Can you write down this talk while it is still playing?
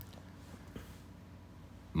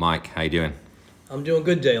Mike, how you doing? I'm doing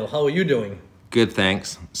good, Dale. How are you doing? Good,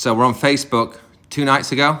 thanks. So we're on Facebook 2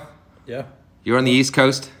 nights ago. Yeah. You're on the East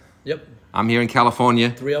Coast. Yep. I'm here in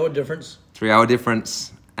California. 3-hour difference. 3-hour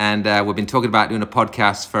difference. And we've been talking about doing a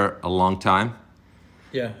podcast for a long time.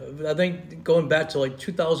 Yeah, I think going back to like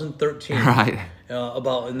 2013. Right.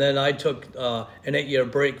 And then I took an 8-year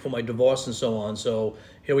break for my divorce and so on. So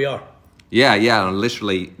here we are. Yeah. And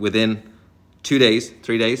literally within 3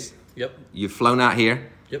 days. Yep. You've flown out here.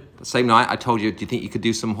 Yep. The same night I told you, do you think you could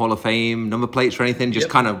do some Hall of Fame number plates or anything? Just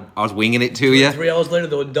Yep. I was winging it to you. 3 hours later,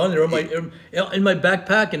 they were done. They were in my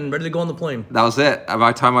backpack and ready to go on the plane. That was it. By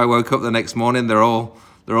the time I woke up the next morning, they're all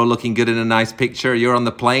looking good in a nice picture. You're on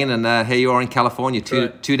the plane, and here you are in California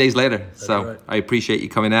right. 2 days later. That's So right. I appreciate you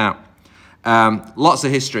coming out. Lots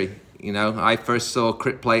of history. You know, I first saw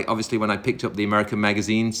Crit Plate, obviously, when I picked up the American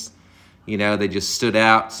magazines. You know, they just stood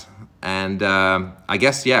out. And I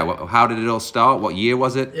guess, how did it all start? What year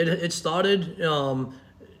was it? It started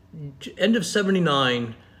end of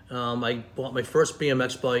 79. I bought my first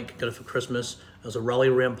BMX bike, got it for Christmas. It was a Rally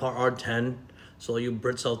Rampart R10. So all you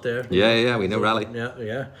Brits out there. Yeah, we know Rally.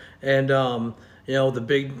 Yeah. And, the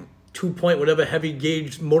big 2-point whatever heavy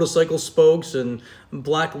gauge motorcycle spokes and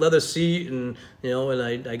black leather seat and, and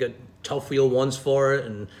I got tough wheel ones for it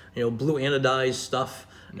and, blue anodized stuff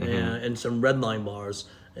and some red line bars.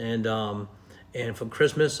 And for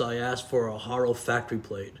Christmas, I asked for a Haro factory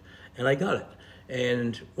plate and I got it.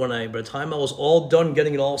 And by the time I was all done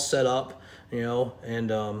getting it all set up,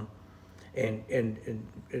 and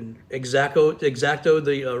exacto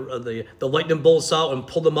the lightning bolts out and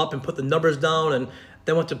pulled them up and put the numbers down and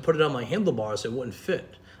then went to put it on my handlebars. It wouldn't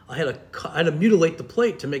fit. I had to mutilate the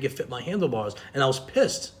plate to make it fit my handlebars, and I was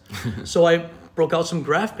pissed. So I broke out some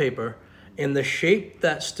graph paper, and the shape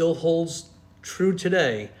that still holds true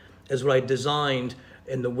today is what I designed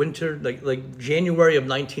in the winter, like January of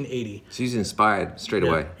 1980. So he's inspired straight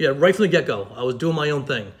away. Yeah, right from the get-go. I was doing my own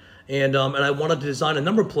thing, and I wanted to design a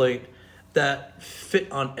number plate that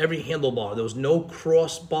fit on every handlebar. There was no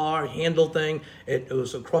crossbar handle thing. It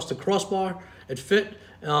was across the crossbar. It fit.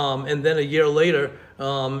 And then a year later,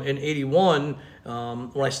 in 81,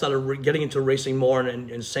 when I started getting into racing more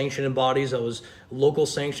and sanctioning bodies, I was local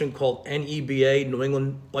sanction called NEBA, New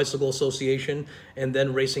England Bicycle Association, and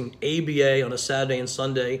then racing ABA on a Saturday and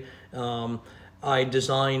Sunday. I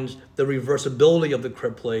designed the reversibility of the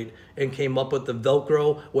crib plate and came up with the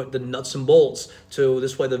Velcro with the nuts and bolts.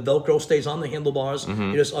 This way the Velcro stays on the handlebars.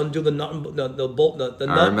 You just undo the nut, the bolt, the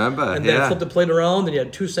nut. I remember, and then flip the plate around. And you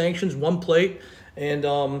had 2 sanctions, 1 plate, and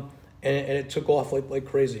it took off like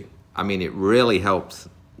crazy. I mean, it really helps.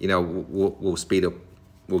 We'll speed up.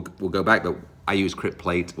 We'll go back, but I used Crit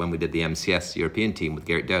Plate when we did the MCS European team with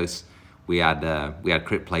Garrett Dose. We had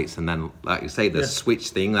Crit Plates, and then, like you say, the switch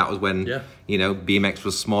thing. That was when BMX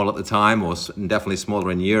was small at the time, or definitely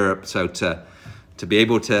smaller in Europe. So to be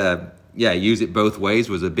able to use it both ways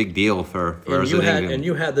was a big deal for us. And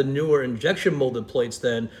you had the newer injection molded plates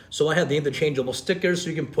then. So I had the interchangeable stickers, so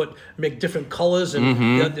you can make different colors,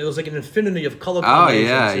 and it was like an infinity of color combinations.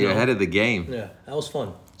 Oh yeah, you're ahead of the game. Yeah, that was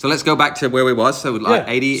fun. So let's go back to where we was. So early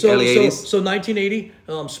 80s. So 1980,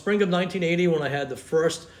 spring of 1980, when I had the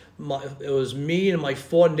first. It was me and my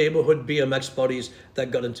 4 neighborhood BMX buddies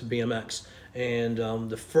that got into BMX. And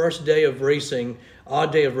the first day of racing, our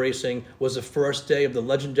day of racing, was the first day of the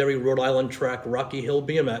legendary Rhode Island track Rocky Hill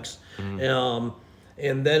BMX. And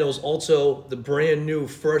then it was also the brand new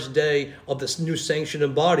first day of this new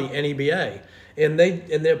sanctioned body, NEBA. And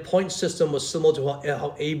their point system was similar to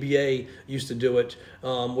how ABA used to do it,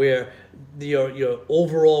 where your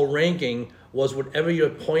overall ranking was whatever your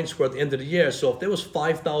points were at the end of the year. So if there was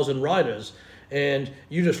 5,000 riders and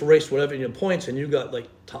you just raced whatever in your points and you got like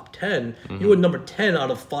top 10, you were number 10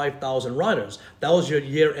 out of 5,000 riders. That was your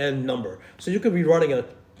year-end number. So you could be running a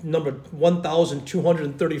number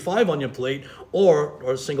 1,235 on your plate or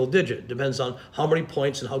a single digit. Depends on how many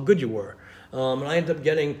points and how good you were. And I ended up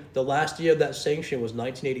getting, the last year of that sanction was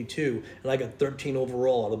 1982, and I got 13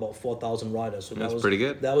 overall out of about 4,000 riders. So that's pretty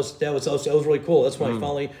good. That was really cool. That's when I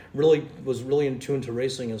finally was really in tune to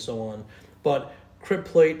racing and so on. But Crit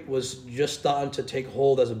Plate was just starting to take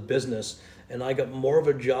hold as a business, and I got more of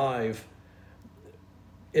a jive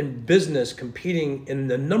in business competing in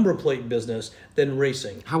the number plate business than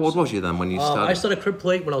racing. How old was you then when you started? I started Crit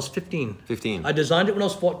Plate when I was 15. 15. I designed it when I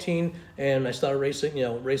was 14, and I started racing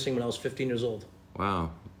when I was 15 years old.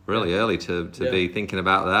 Wow. Really early to be thinking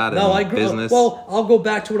about that business. Well, I'll go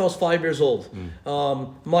back to when I was 5 years old.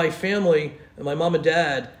 My family, my mom and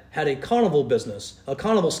dad, had a carnival business, a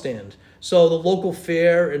carnival stand. So the local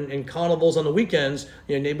fair and carnivals on the weekends,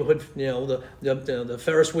 neighborhood, the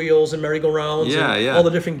Ferris wheels and merry-go-rounds and all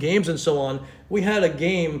the different games and so on. We had a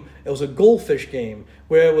game, it was a goldfish game,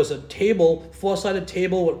 where it was a table, four-sided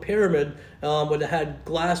table with a pyramid, where it had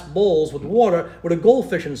glass bowls with water with a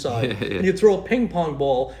goldfish inside. And you throw a ping pong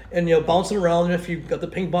ball and bouncing around, and if you got the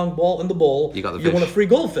ping pong ball in the bowl, you won a free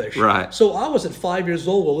goldfish. Right. So I was at 5 years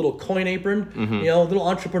old with a little coin apron, little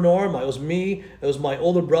entrepreneur. It was me, it was my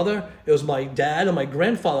older brother, it was my dad and my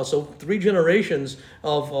grandfather. So 3 generations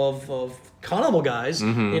of carnival guys,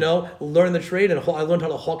 learn the trade, and I learned how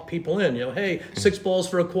to hawk people in. Hey, 6 balls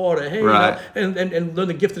for a quarter. Hey, and learn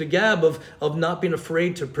the gift of the gab of not being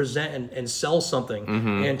afraid to present and sell something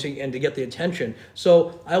and to get the attention.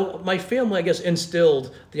 So my family, I guess,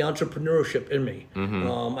 instilled the entrepreneurship in me.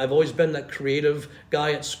 I've always been that creative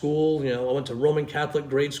guy at school. I went to Roman Catholic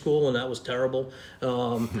grade school, and that was terrible.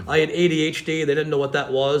 I had ADHD. They didn't know what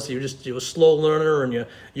that was. You were a slow learner, and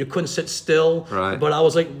you couldn't sit still. Right. But I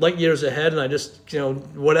was like light years ahead, and I just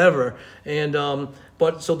whatever. And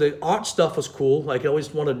but so the art stuff was cool. Like I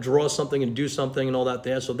always wanted to draw something and do something and all that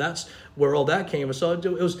there. So that's where all that came. So it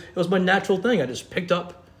was my natural thing. I just picked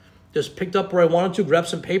up where I wanted to, grabbed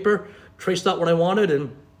some paper, traced out what I wanted,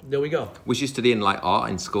 and there we go. Was you studying like art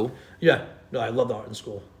in school? Yeah, no, I loved art in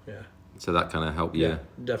school. Yeah. So that kind of helped you. Yeah,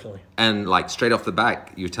 definitely. And like straight off the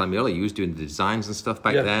back, you were telling me earlier you was doing the designs and stuff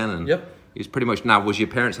back then, and it was pretty much. Now, was your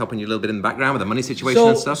parents helping you a little bit in the background with the money situation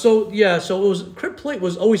and stuff? So it was Crit Plate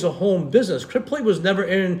was always a home business. Crit Plate was never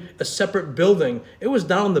in a separate building. It was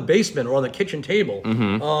down in the basement or on the kitchen table.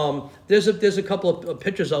 There's a couple of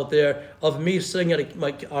pictures out there of me sitting at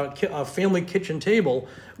our family kitchen table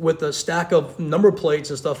with a stack of number plates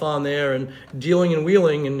and stuff on there, and dealing and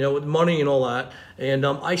wheeling, and with money and all that. And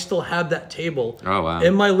I still have that table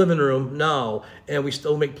in my living room now, and we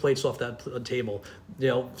still make plates off that table.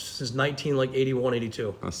 Since 1981,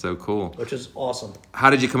 82. That's so cool. Which is awesome. How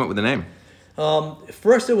did you come up with the name?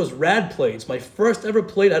 First it was Rad Plates. My first ever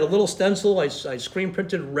plate, I had a little stencil. I screen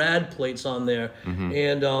printed Rad Plates on there.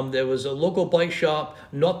 And there was a local bike shop,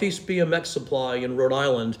 Northeast BMX Supply in Rhode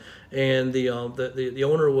Island. And the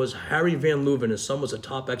owner was Harry Van Leuven. His son was a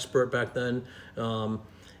top expert back then.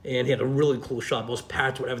 And he had a really cool shop. It was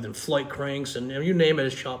packed with everything, flight cranks, and you name it,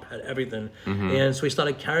 his shop had everything. And so he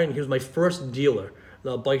started carrying, he was my first dealer,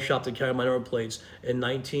 the bike shop to carry my number plates in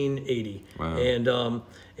 1980. Wow.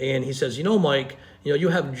 And he says, Mike, you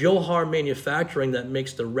have Johar Manufacturing that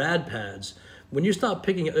makes the Rad Pads. When you start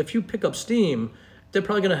if you pick up steam, they're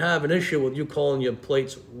probably going to have an issue with you calling your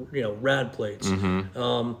plates, Rad Plates.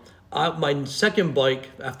 My second bike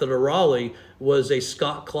after the Raleigh was a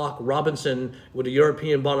Scott Clock Robinson with a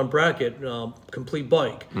European bottom bracket, complete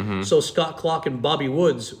bike. So Scott Clock and Bobby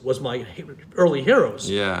Woods was my early heroes.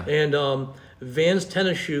 Yeah. And Vans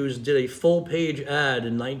Tennis Shoes did a full-page ad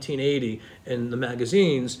in 1980 in the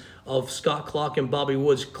magazines of Scott Clock and Bobby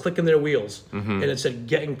Woods clicking their wheels, and it said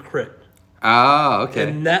 "Getting Crit." Oh, okay.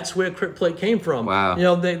 And that's where Crit Plate came from.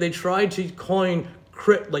 Wow. They tried to coin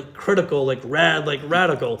crit like critical, like rad, like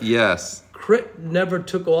radical. Yes. Crit never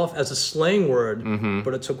took off as a slang word,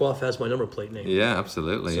 but it took off as my number plate name. Yeah,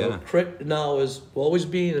 absolutely. So Crit now will always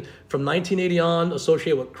be, from 1980 on,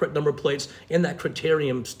 associated with Crit number plates and that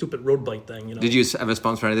Criterium stupid road bike thing. Did you ever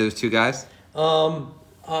sponsor any of those two guys? No,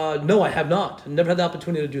 I have not. Never had the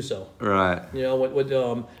opportunity to do so. Right.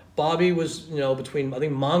 With Bobby was between, I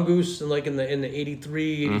think, Mongoose and in the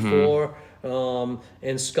 83, 84.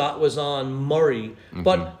 And Scott was on Murray,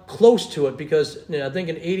 but close to it, because I think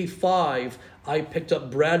in 85 I picked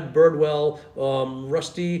up Brad Birdwell,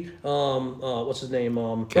 Rusty, what's his name?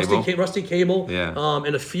 Rusty Cable. Yeah.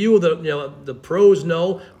 And a few of the pros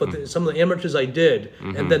know, but some of the amateurs I did.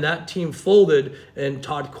 And then that team folded, and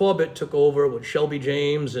Todd Corbett took over with Shelby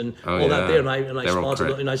James and all that there. And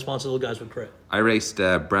I sponsored the guys with Crit. I raced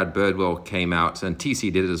Brad Birdwell came out, and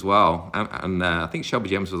TC did it as well. And I think Shelby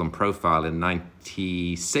James was on profile in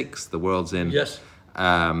 96, the World's in. Yes.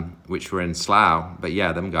 Which were in Slough. But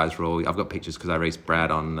yeah, them guys were all... I've got pictures because I raced Brad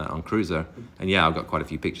on Cruiser. And yeah, I've got quite a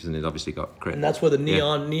few pictures, and it obviously got Crit. And that's where the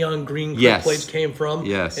neon green Crit plates came from.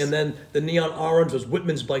 Yes. And then the neon orange was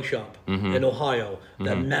Whitman's Bike Shop in Ohio.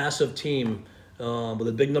 That massive team with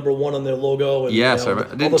a big number 1 on their logo. And, yes,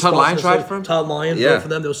 didn't Todd Lyons ride for him? Todd Lyons rode for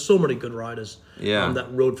them. There was so many good riders on that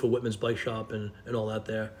rode for Whitman's Bike Shop and all that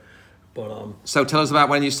there. But, so tell us about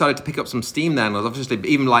when you started to pick up some steam then. Obviously,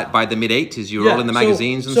 even like by the mid-80s, you were all in the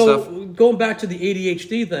magazines and stuff. So going back to the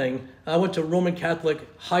ADHD thing, I went to Roman Catholic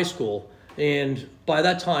High School. And by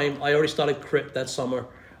that time, I already started Crit that summer.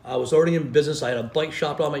 I was already in business. I had a bike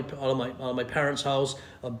shop on my parents' house,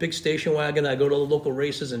 a big station wagon. I go to the local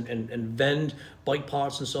races and vend bike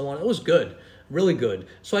parts and so on. It was good, really good.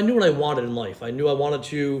 So I knew what I wanted in life. I knew I wanted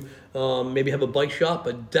to maybe have a bike shop,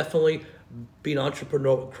 but definitely be an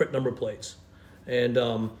entrepreneur with crit number plates.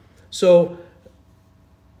 And so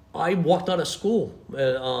I walked out of school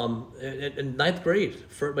in ninth grade.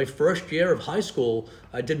 For my first year of high school,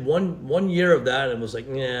 I did one year of that and was like,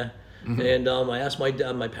 nah. Mm-hmm. And I asked my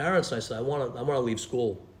parents, and I said, I want to leave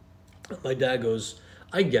school. My dad goes,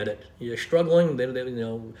 I get it. You're struggling. They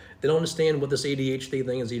don't understand what this ADHD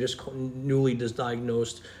thing is. You're just newly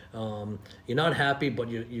diagnosed. You're not happy, but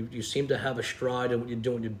you seem to have a stride in what you're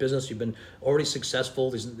doing in your business. You've been already successful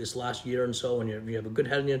this last year and so, and you have a good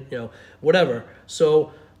head in you, whatever.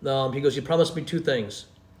 So he goes, you promised me two things.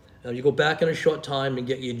 You go back in a short time and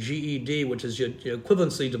get your GED, which is your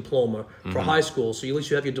equivalency diploma for high school. So at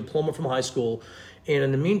least you have your diploma from high school. And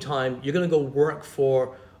in the meantime, you're going to go work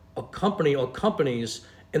for a company or companies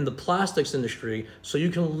in the plastics industry so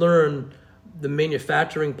you can learn the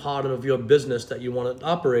manufacturing part of your business that you want to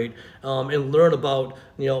operate, and learn about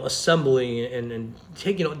assembly and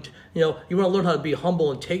take you want to learn how to be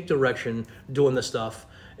humble and take direction doing this stuff.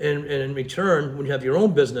 And in return, when you have your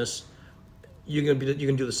own business, you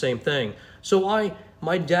can do the same thing. So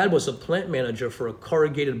my dad was a plant manager for a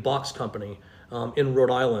corrugated box company in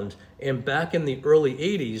Rhode Island, and back in the early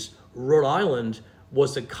 80s, Rhode Island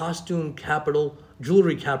was the costume capital,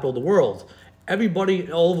 jewelry capital of the world. Everybody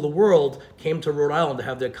all over the world came to Rhode Island to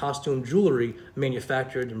have their costume jewelry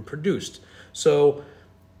manufactured and produced. So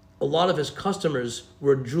a lot of his customers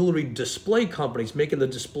were jewelry display companies making the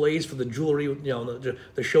displays for the jewelry,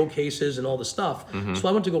 the showcases and all the stuff. Mm-hmm. So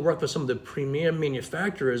I went to go work for some of the premier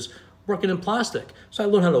manufacturers working in plastic. So I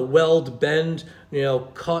learned how to weld, bend,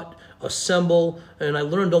 cut, assemble, and I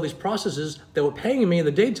learned all these processes that were paying me in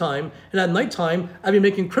the daytime, and at nighttime I'd be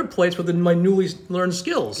making crit plates with my newly learned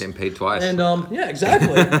skills. Getting paid twice. And yeah,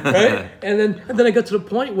 exactly, right? And then I got to the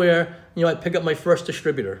point where I pick up my first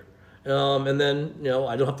distributor. And then,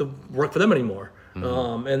 I don't have to work for them anymore.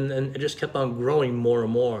 Mm-hmm. And it just kept on growing more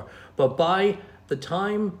and more. But by the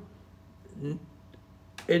time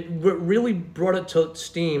it really brought it to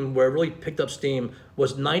steam, where it really picked up steam,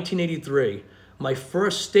 was 1983. My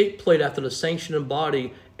first state plate after the sanctioning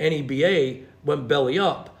body, NEBA, went belly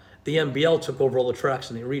up. The NBL took over all the tracks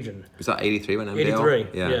in the region. Was that 83 when NBL? 83,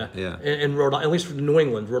 yeah. In Rhode Island, at least for New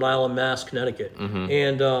England, Rhode Island, Mass, Connecticut. Mm-hmm.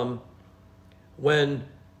 And when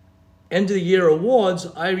end of the year awards,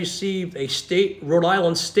 I received a Rhode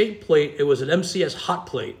Island state plate. It was an MCS hot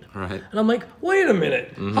plate. Right. And I'm like, wait a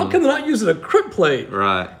minute, how come they're not using a crit plate?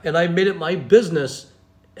 Right. And I made it my business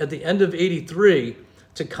at the end of 83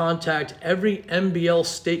 to contact every NBL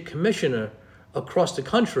state commissioner across the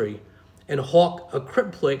country and hawk a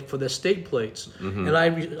crit plate for their state plates. Mm-hmm. And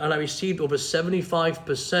I received over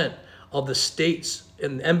 75% of the states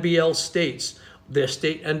in NBL states their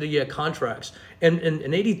state end of year contracts. And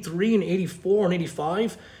in 83 and 84 and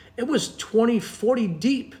 85, it was 20, 40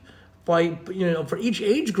 deep by for each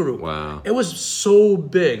age group. Wow. It was so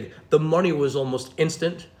big. The money was almost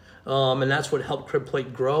instant. And that's what helped Crib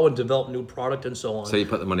Plate grow and develop new product and so on. So you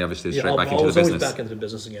put the money obviously straight back into the business. I was always back into the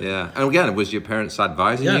business again. Yeah. And again, was your parents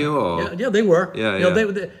advising you? Or? Yeah, they were. Yeah,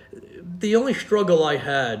 the only struggle I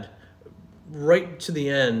had right to the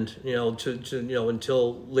end,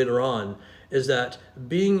 until later on, is that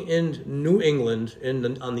being in New England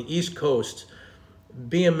on the East Coast,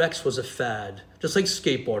 BMX was a fad, just like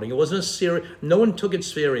skateboarding. It wasn't a serious. No one took it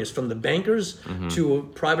serious, from the bankers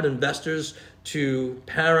to private investors to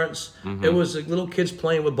parents. It was like little kids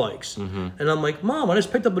playing with bikes. And I'm like, Mom, I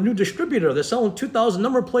just picked up a new distributor. They're selling 2,000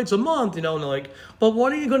 number plates a month, and they're like, but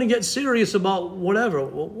when are you going to get serious about whatever?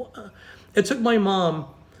 Well, it took my mom.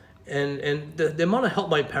 And the amount of help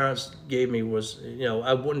my parents gave me was,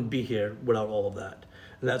 I wouldn't be here without all of that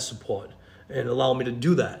and that support and allow me to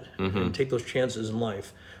do that and take those chances in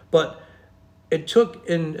life. But it took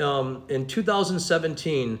in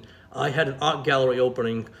 2017, I had an art gallery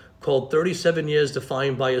opening called 37 Years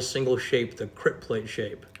Defined by a Single Shape, the Crit Plate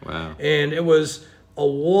shape. Wow. And it was a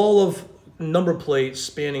wall of number plates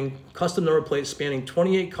custom number plates spanning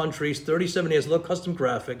 28 countries, 37 years, little custom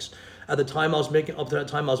graphics. Up to that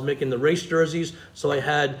time, I was making the race jerseys. So I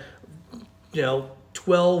had,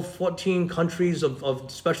 12, 14 countries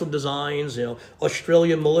of special designs,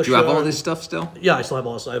 Australian militia. Do you have all this stuff still? Yeah, I still have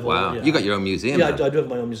all this. Wow. You got your own museum. Yeah, I do have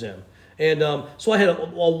my own museum. And so I had a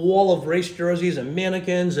wall of race jerseys and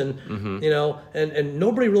mannequins and, and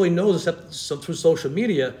nobody really knows except through social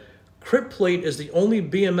media. Crit Plate is the only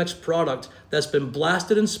BMX product that's been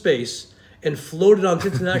blasted in space and floated on the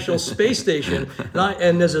International Space Station.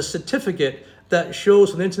 And there's a certificate that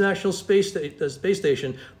shows from the International Space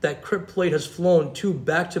Station that Crip Plate has flown 2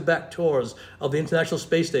 back-to-back tours of the International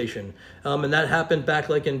Space Station. And that happened back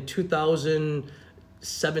like in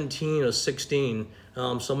 2017 or 16,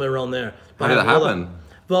 somewhere around there. How did that happen?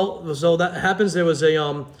 Well, so that happens. There was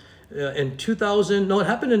a in 2000. No, it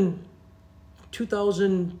happened in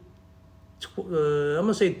 2000. I'm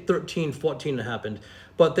gonna say 13, 14. It happened,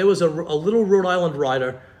 but there was a little Rhode Island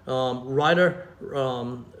rider.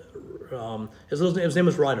 His name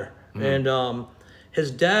was Ryder, and his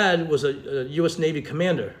dad was a U.S. Navy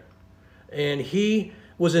commander, and he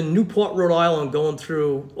was in Newport, Rhode Island, going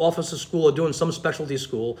through officer school or doing some specialty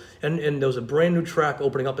school, and there was a brand new track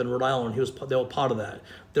opening up in Rhode Island. They were part of that.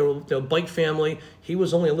 They were a bike family. He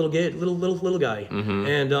was only a little guy,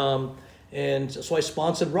 and so I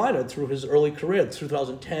sponsored Ryder through his early career,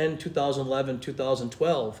 2010, 2011,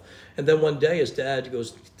 2012. And then one day his dad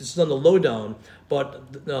goes, this is on the lowdown, but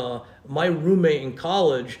my roommate in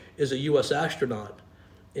college is a U.S. astronaut.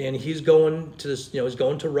 And he's going to this, he's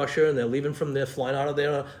going to Russia, and they're leaving from there, flying out of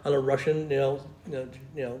there on a Russian,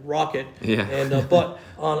 rocket. Yeah. And but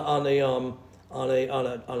on a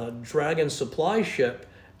Dragon supply ship,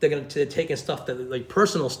 they're taking stuff that like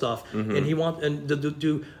personal stuff, and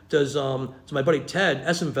so my buddy Ted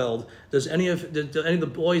Essenfeld, does any of the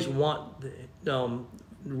boys want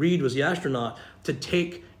Reed was the astronaut to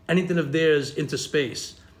take anything of theirs into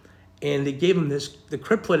space? And they gave him the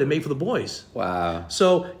Crip Plate made for the boys. Wow.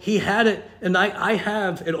 So he had it, and I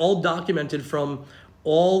have it all documented from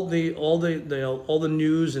all the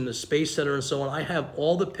news and the Space Center and so on. I have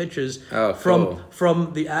all the pictures from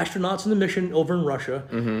the astronauts in the mission over in Russia,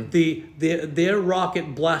 their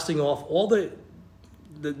rocket blasting off, all the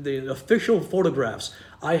official photographs.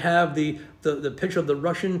 I have the picture of the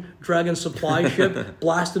Russian Dragon supply ship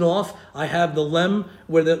blasting off. I have the LEM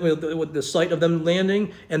with the site of them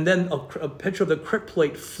landing, and then a picture of the Crip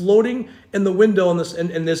Plate floating in the window and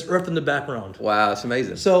there's Earth in the background. Wow, that's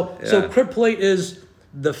amazing. So Crip Plate is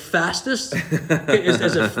the fastest,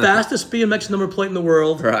 is the fastest BMX number plate in the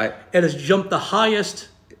world, right? And has jumped the highest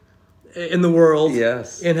in the world,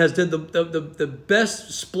 yes, and has did the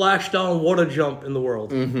best splashdown water jump in the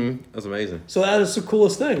world. That's amazing. So that is the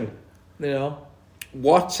coolest thing,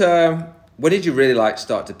 What? When did you really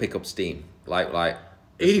start to pick up steam? Like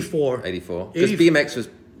 84. 84. Because BMX was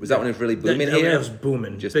that when it was really booming here? It was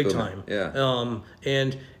booming, just big booming. time. Yeah.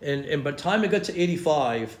 And by the time it got to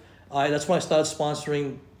 85, that's when I started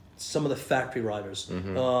sponsoring some of the factory riders.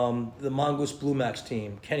 The Mongoose Blue Max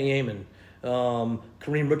team, Kenny Amon,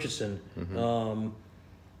 Kareem Richardson.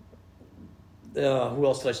 Who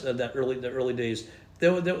else did I say the early days?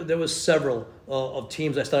 There was several of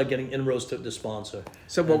teams I started getting inroads to sponsor.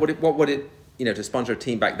 So what would it to sponsor a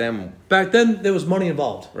team back then? Back then there was money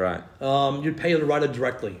involved. Right. You'd pay the rider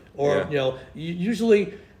directly, or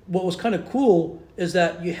usually what was kind of cool is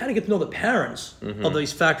that you had to get to know the parents of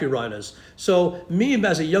these factory riders. So me,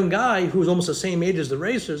 as a young guy who was almost the same age as the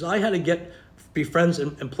racers, I had to be friends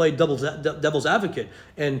and play devil's advocate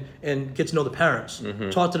and get to know the parents,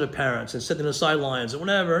 talk to the parents, and sit in the sidelines and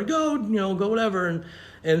whatever, and go whatever,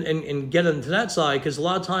 and get into that side, because a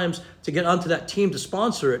lot of times to get onto that team to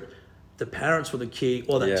sponsor it, the parents were the key,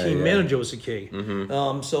 or that team manager was the key.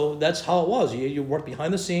 So that's how it was. You work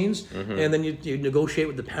behind the scenes, and then you negotiate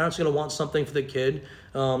with the parents. Going to want something for the kid.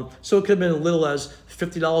 So it could have been as little as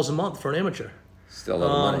 $50 a month for an amateur. Still a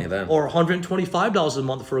lot of money then. Or $125 a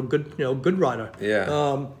month for a good rider.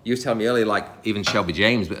 Yeah. You was telling me earlier, even Shelby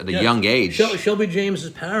James, but at a young age. Shelby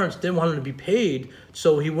James's parents didn't want him to be paid,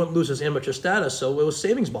 so he wouldn't lose his amateur status. So it was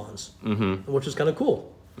savings bonds, which is kind of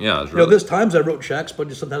cool. Yeah, it's really. There's times I wrote checks, but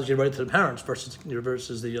sometimes you write it to the parents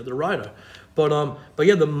versus the rider. But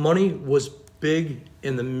yeah, the money was big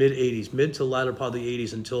in the mid to latter part of the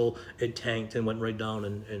 80s until it tanked and went right down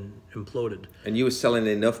and imploded. And you were selling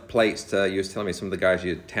enough plates you was telling me some of the guys,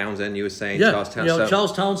 Townsend, you were saying, Charles Townsend.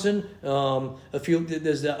 Charles Townsend, a few,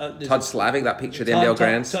 there's Todd Slavic, that picture of the Endale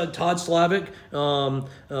Grands. Todd Slavic,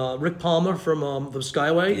 Rick Palmer from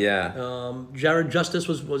Skyway. Yeah. Jared Justice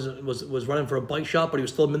was running for a bike shop, but he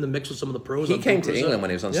was still in the mix with some of the pros. He came to England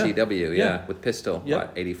when he was on CW, with Pistol,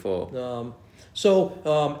 84.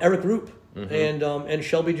 So Eric Roop and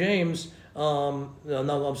Shelby James. No,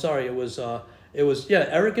 I'm sorry. It was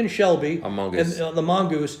Eric and Shelby on Mongoose. And the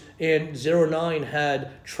Mongoose, and 09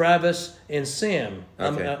 had Travis and Sam.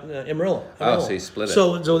 Amarillo. Oh, so you split it.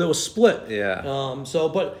 So it was split. Yeah.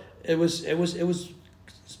 But it was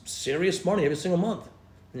serious money every single month.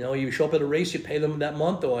 You show up at a race, you pay them that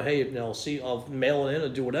month, or hey, I'll mail it in or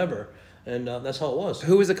do whatever. and that's how it was.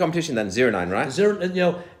 Who was the competition then? 09, right? Zero, and,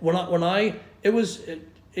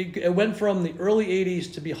 it went from the early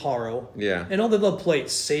 '80s to be Haro. Yeah. And all the little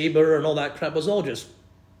plates, Saber and all that crap was all just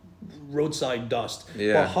roadside dust.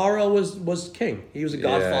 Yeah. But Haro was king. He was the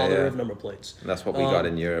godfather of number plates. And that's what we got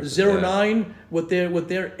in Europe. 09 with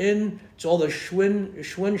their in to all the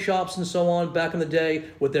Schwinn shops and so on back in the day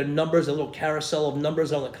with their numbers, a little carousel of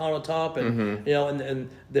numbers on the countertop, and and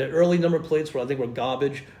the early number plates were, I think, were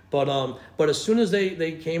garbage. But as soon as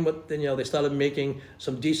they came with, they started making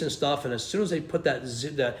some decent stuff, and as soon as they put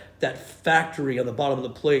that factory on the bottom of the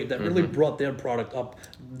plate, that really brought their product up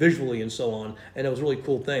visually and so on, and it was a really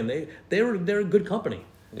cool thing. They're a good company,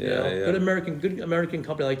 good American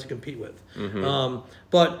company I like to compete with.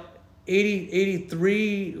 But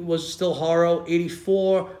 83 was still Haro.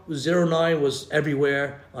 84 was 09 was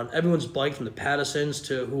everywhere on everyone's bike from the Pattersons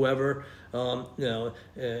to whoever.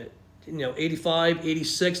 85,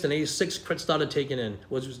 86, and 86, Crit started taking in.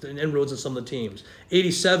 Was inroads in some of the teams.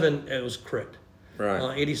 87, it was Crit.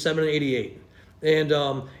 Right. 87 and 88. And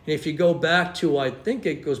if you go back to, I think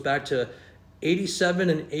it goes back to 87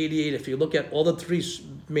 and 88, if you look at all the three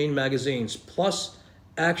main magazines, plus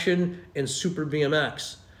Action and Super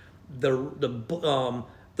BMX, the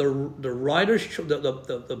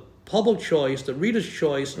public choice, the reader's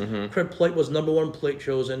choice, Crit plate was number one plate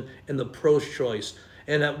chosen, and the pro's choice.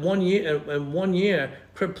 And at one year,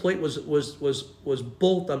 Crit plate was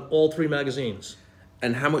both on all three magazines.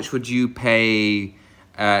 And how much would you pay?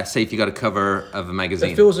 Say if you got a cover of a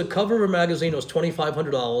magazine. If it was a cover of a magazine, it was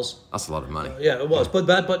 $2,500. That's a lot of money. Yeah, it was.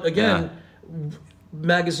 But again,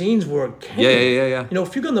 magazines were king. Yeah.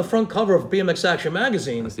 If you got on the front cover of BMX Action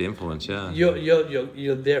magazine, That's the influence. Yeah.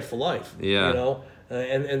 You're there for life. Yeah.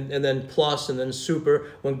 And then Plus and then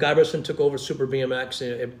Super. When Guiberson took over Super BMX,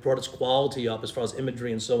 it brought its quality up as far as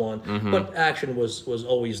imagery and so on. But Action was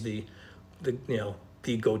always the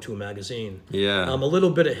go-to magazine. Yeah. A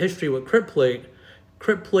little bit of history with Crit Plate.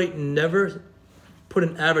 Crit Plate never put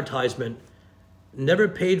an advertisement, never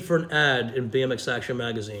paid for an ad in BMX Action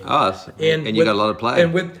magazine. Oh, and you got a lot of play.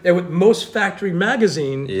 And with most factory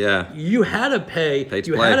magazine, yeah, you had to pay.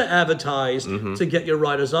 You had to advertise to get your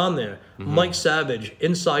riders on there. Mike Savage,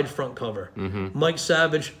 inside front cover. Mike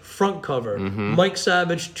Savage, front cover. Mike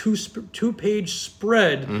Savage, two-page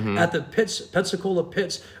spread at the Pensacola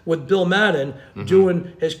pits with Bill Madden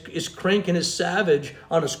doing his crank and his Savage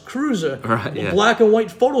on his cruiser, black and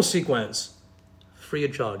white photo sequence, free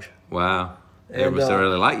of charge. Wow. They must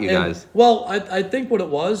really like you guys. Well, I think what it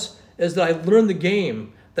was is that I learned the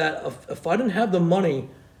game that if I didn't have the money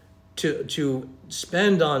to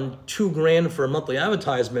spend on $2,000 for a monthly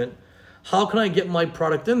advertisement, how can I get my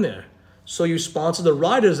product in there? So you sponsor the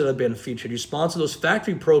riders that have been featured. You sponsor those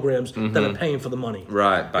factory programs that are paying for the money.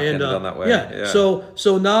 Right, back-ended on that way. Yeah.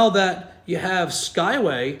 So now that you have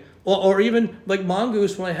Skyway, or even like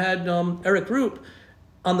Mongoose, when I had Eric Roop,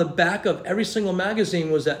 on the back of every single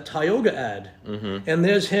magazine was that Tioga ad, and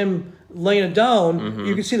there's him laying it down.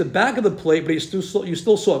 You can see the back of the plate, but you still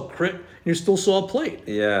saw a Crit, and you still saw a plate.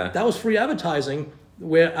 Yeah, that was free advertising,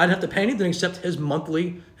 where I didn't have to pay anything except his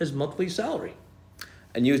monthly salary.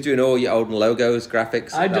 And you was doing all your own logos,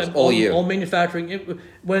 graphics. I did all manufacturing.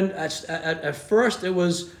 At first it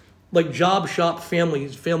was like job shop family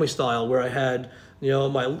style, where I had.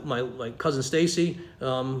 My cousin Stacy,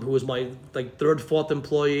 who was my third, fourth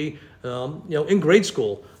employee, in grade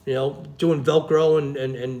school, doing Velcro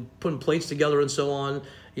and putting plates together and so on.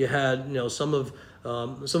 You had some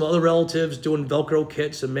other relatives doing Velcro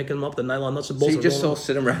kits and making them up, the nylon nuts and bolts. So you just all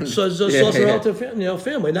sit around. So relative,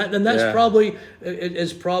 family, and that's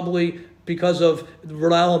probably because of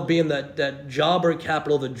Rhode Island being that jobber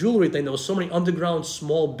capital, the jewelry thing. There was so many underground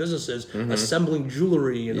small businesses assembling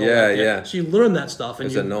jewelry and all that. Yeah. So you learn that stuff.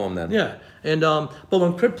 It's a norm then. Yeah. And but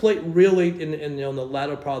when Crit Plate really in the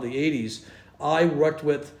latter part of the '80s, I worked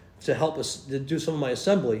to help us to do some of my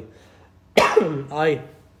assembly. I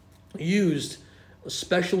used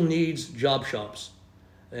special needs job shops,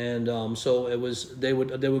 and so it was I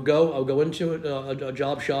would go into a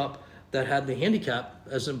job shop that had the handicap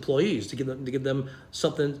as employees to give them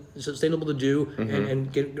something sustainable to do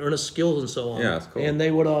and earn a skills and so on. Yeah, that's cool. And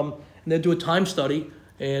they would they'd do a time study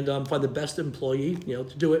and find the best employee to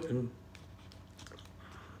do it. And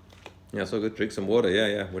yeah, so good. Drink some water.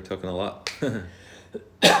 Yeah, we're talking a lot.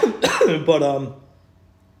 But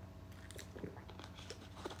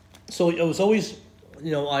so it was always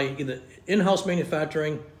I either in-house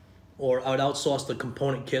manufacturing or I would outsource the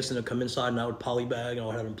component kits and they'd come inside and I would polybag, and I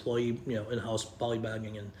would have an employee, in-house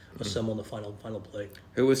polybagging and assemble the final plate.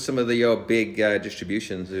 Who was some of your big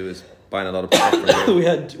distributions? Who was buying a lot of stuff from you? We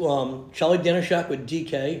had Charlie Danishak with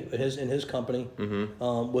DK in his company.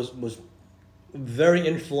 Was very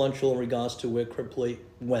influential in regards to where Crip Plate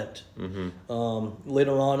went.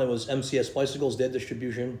 Later on, it was MCS Bicycles, their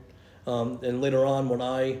distribution, and later on, when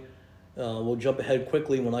we'll jump ahead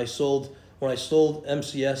quickly. When I sold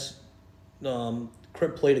MCS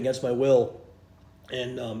Crip Plate against my will,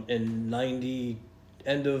 and in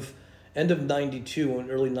end of '92 and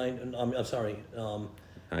early I'm sorry,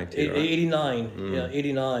 89. Yeah,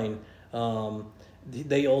 89.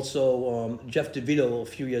 They also Jeff DeVito a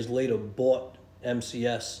few years later bought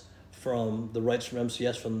MCS from the rights from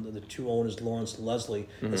MCS from the two owners, Lawrence and Leslie.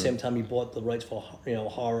 At the same time, he bought the rights for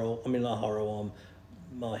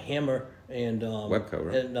Hammer and Webco,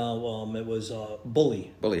 right? And it was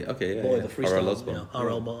Bully. Bully, okay, yeah. Bully, the freestyle,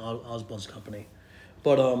 R.L. Osborne's company.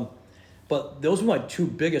 But those were my two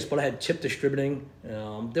biggest. But I had Tip Distributing.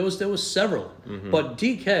 There was several. But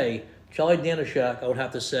DK, Charlie Danishak, I would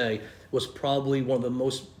have to say, was probably one of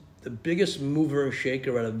the biggest mover and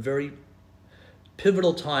shaker at a very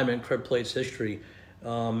pivotal time in Crip Plate's history,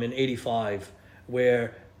 in '85,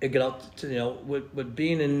 where it got up to, with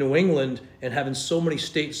being in New England and having so many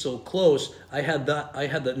states so close, I had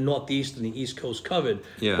the Northeast and the East Coast covered.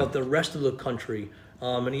 Yeah. But the rest of the country,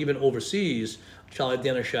 and even overseas, Charlie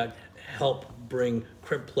Danishak helped bring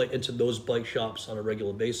Crip Plate into those bike shops on a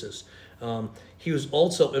regular basis. He was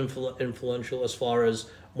also influential as far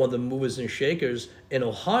as one of the movers and shakers in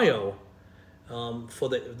Ohio, for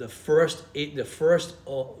the first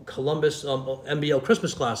Columbus NBL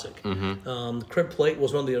Christmas Classic. Crip Plate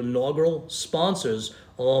was one of the inaugural sponsors,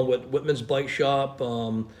 along with Whitman's Bike Shop,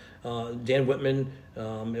 Dan Whitman.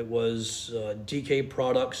 It was DK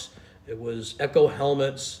Products. It was Echo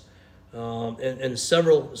Helmets, and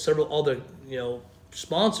several other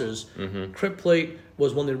sponsors. Crip Plate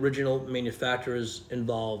was one of the original manufacturers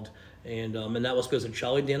involved, and that was because of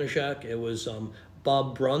Charlie Danishak. It was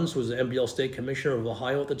Bob Bruns, who was the NBL State Commissioner of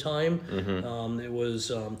Ohio at the time. It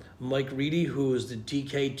was Mike Reedy, who was the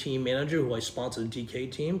DK team manager, who I sponsored the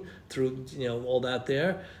DK team through all that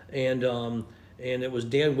there, and it was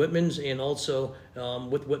Dan Whitman's, and also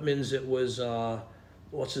with Whitman's it was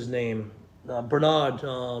what's his name, Bernard.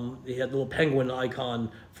 He had a little penguin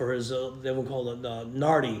icon for his they would call it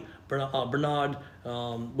Nardi. Bernard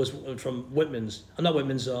was from Whitman's. Not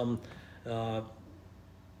Whitman's.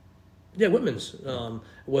 Yeah, Whitman's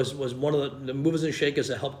was one of the movers and shakers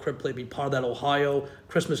that helped Crip Plate be part of that Ohio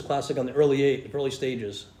Christmas Classic on the early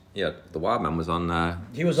stages. Yeah, the Wildman was on.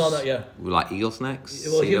 He was on that, yeah. Like Eagle Snacks.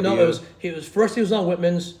 Well, he was on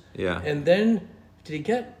Whitman's. Yeah. And then did he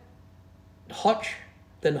get Hutch?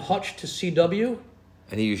 Then Hutch to CW.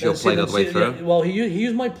 And he used your plate all the way through. Yeah, well, he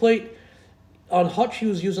used my plate. On Hutch, he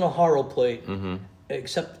was using a Haro plate.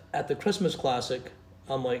 Except at the Christmas Classic,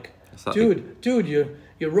 I'm like, dude, you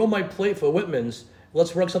roll my plate for Whitman's.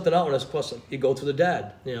 Let's work something out. And of course, you go to the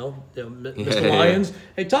dad, Mr. Lyons.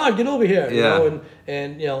 Hey, Todd, get over here,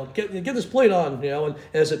 and get this plate on, and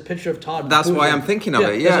there's a picture of Todd. That's why I'm thinking of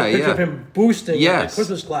it. Yeah, there's a picture of him boosting the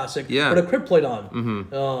Christmas Classic with a Crip plate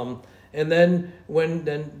on. And then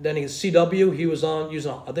then he's CW. He was on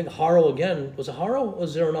using I think Haro again. Was it Haro or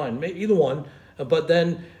 09? Maybe either one. But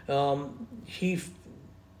then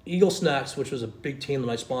Eagle Snacks, which was a big team that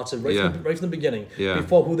I sponsored right from the beginning. Yeah.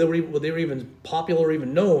 Before they were even popular or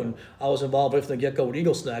even known, I was involved right from the get-go with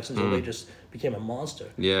Eagle Snacks until they just became a monster.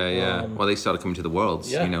 Yeah. Well, they started coming to the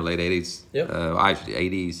Worlds, late 80s. Yep. Actually,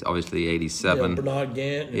 80s, obviously 87. Bernard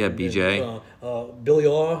Gant. BJ. Billy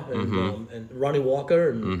Orr and Ronnie Walker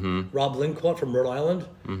and Rob Lincourt from Rhode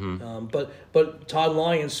Island. But Todd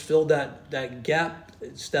Lyons filled that gap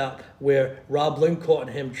step where Rob Lincourt and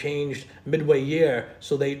him changed midway year,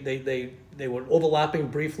 so they were overlapping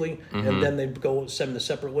briefly, and then they'd go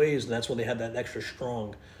separate ways, and that's when they had that extra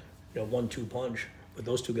strong, 1-2 punch with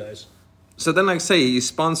those two guys. So then, like I say, you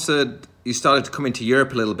started to come into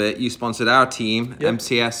Europe a little bit. You sponsored our team,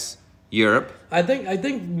 MCS Europe. I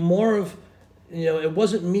think more of, it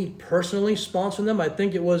wasn't me personally sponsoring them. I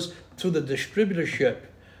think it was through the distributorship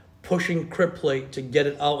pushing Crip Plate to get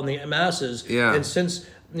it out in the masses. Yeah. And since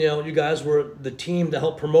you guys were the team to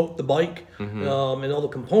help promote the bike and all the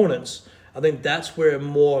components, I think that's where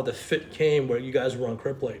more the fit came, where you guys were on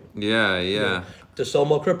Crip Plate. Yeah. To sell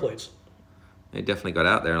more Crip Plates. It definitely got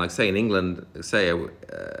out there. And like say in England,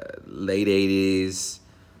 late 80s,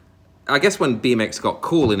 I guess when BMX got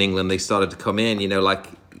cool in England, they started to come in, like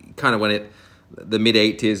kind of when the mid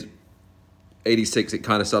 80s, 86 it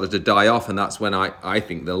kind of started to die off, and that's when I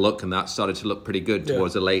think and that started to look pretty good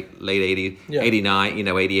towards the late 80s, 89,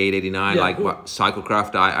 88, 89, like what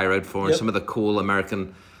Cyclecraft I rode for, and some of the cool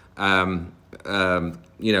American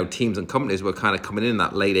teams and companies were kind of coming in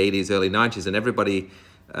that late 80s, early 90s, and everybody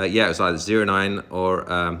it was either 09 or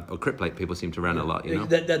Crit Plate. People seem to run a lot,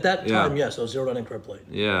 At that time, yes, it was 09 and Crit Plate.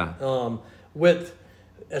 Yeah. With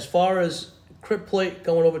as far as Crit Plate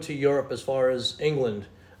going over to Europe, as far as England,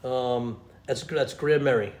 that's Graham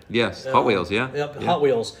Merry. Yes, Hot Wheels, yeah. Yep, Hot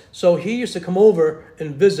Wheels. So he used to come over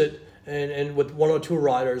and visit, and with one or two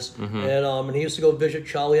riders, and he used to go visit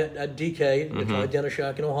Charlie at DK, the Charlie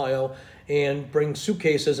Danishak in Ohio, and bring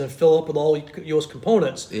suitcases and fill up with all U.S.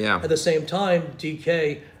 components. Yeah. At the same time,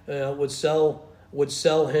 DK would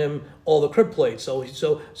sell him all the Crit Plates.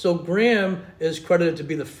 So Graham is credited to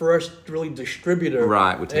be the first really distributor,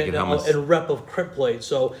 right? We're taking and rep of Crit Plate.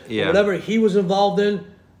 So whatever he was involved in,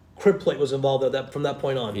 Crit Plate was involved from that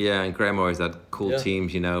point on. Yeah, and Graham always had cool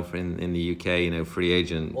teams, in the UK, free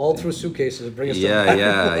agent. All through suitcases, bring us he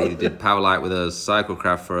did Powerlight with us,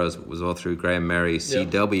 Cyclecraft for us was all through Graham Merry,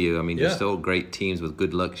 CW. I mean, just all great teams with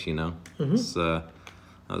good looks,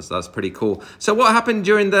 That's pretty cool. So what happened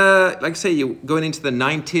during you going into the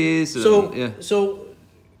 90s? So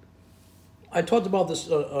I talked about this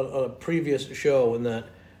on a previous show, in that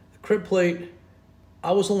Crit Plate,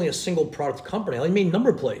 I was only a single product company. I only made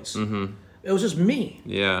number plates. Mm-hmm. It was just me.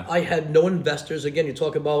 Yeah. I had no investors. Again, you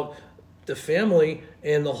talk about the family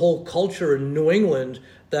and the whole culture in New England,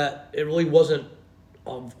 that it really wasn't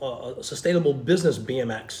a sustainable business,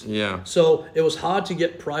 BMX. Yeah. So it was hard to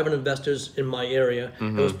get private investors in my area.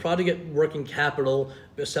 Mm-hmm. It was hard to get working capital,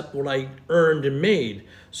 except what I earned and made.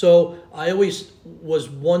 So I always was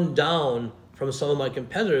one down from some of my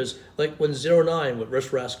competitors, like when 09 with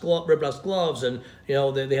riprap gloves, and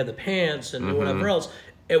they had the pants and whatever else.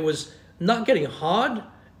 It was not getting hard.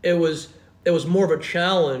 It was more of a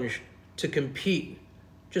challenge to compete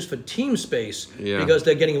just for team space, because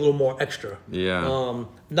they're getting a little more extra. Yeah.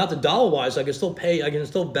 Not the dollar-wise, I can still pay, I can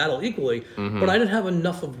still battle equally, but I didn't have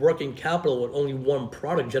enough of working capital with only one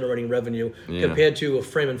product generating revenue compared to a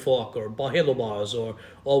frame and fork or handlebars or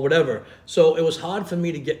whatever. So it was hard for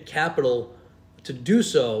me to get capital to do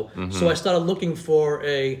so. So I started looking for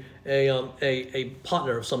a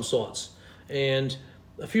partner of some sorts. And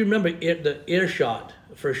if you remember the Airshot,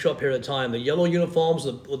 for a short period of time, the yellow uniforms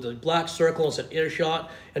with the black circle and said Airshot,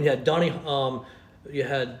 and you had not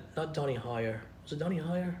Donnie Heyer. Was it Donnie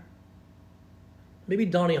Heyer? Maybe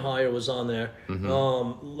Donnie Heyer was on there.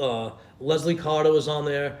 Leslie Carter was on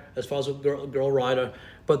there as far as a girl rider,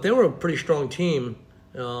 but they were a pretty strong team,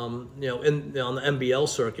 on the NBL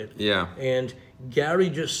circuit. Yeah. And Gary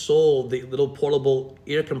just sold the little portable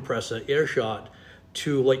air compressor Airshot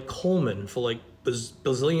to Coleman for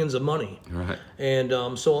bazillions of money. Right. And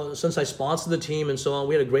so since I sponsored the team and so on,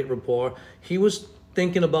 we had a great rapport. He was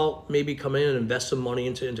thinking about maybe coming in and invest some money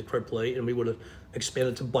into Crit Plate, and we would have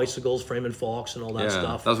expanded to bicycles, frame and forks, and all that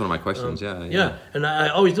stuff. That was one of my questions. Yeah, and I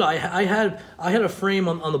always did. I had a frame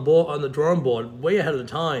on the board, on the drawing board, way ahead of the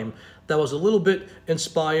time, that was a little bit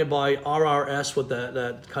inspired by RRS with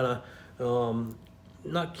that kind of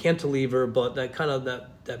not cantilever, but that kind of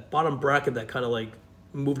that bottom bracket that kind of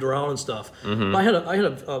moved around and stuff. But I had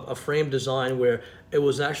a frame design where it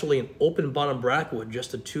was actually an open bottom bracket with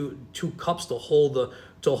just the two cups to hold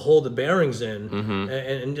the bearings in,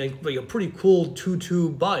 and a pretty cool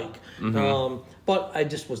 2-2 bike. But I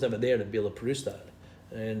just was never there to be able to produce that.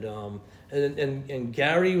 And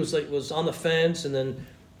Gary was on the fence, and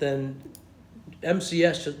then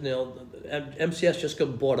MCS just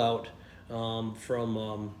got bought out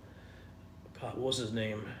from God, what was his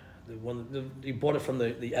name? He bought it from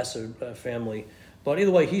the Esser family. But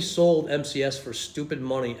either way, he sold MCS for stupid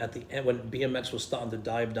money at the end when BMX was starting to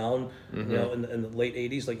dive down, in the late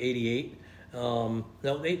 80s, like 88.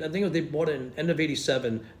 I think they bought it in end of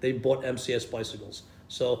 87. They bought MCS bicycles.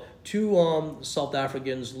 So two South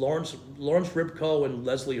Africans, Lawrence Ribko and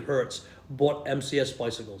Leslie Hertz, bought MCS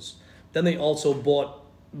bicycles. Then they also bought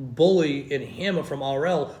Bully and Hammer from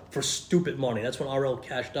RL for stupid money. That's when RL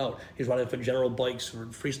cashed out. He's running for General Bikes for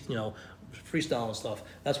freestyle and stuff.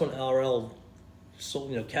 That's when RL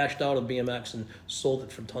sold, cashed out of BMX and sold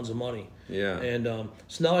it for tons of money. Yeah. And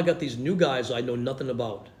so now I got these new guys I know nothing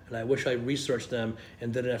about, and I wish I researched them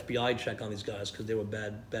and did an FBI check on these guys, because they were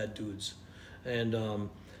bad dudes. And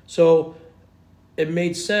so it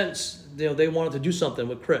made sense. They wanted to do something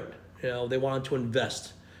with Crit. They wanted to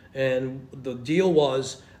invest. And the deal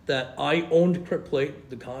was that I owned Crit Plate.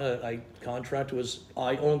 The contract was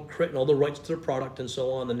I owned Crit and all the rights to the product and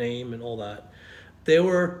so on, the name and all that. They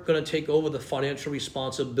were going to take over the financial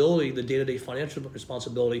responsibility, the day-to-day financial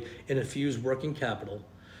responsibility, and infuse working capital.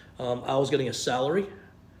 I was getting a salary,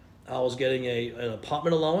 I was getting an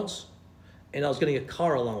apartment allowance, and I was getting a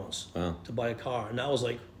car allowance to buy a car. And I was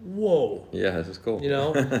like, whoa. Yeah, this is cool. You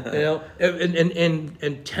know, and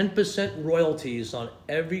 10% royalties on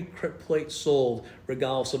every crypt plate sold,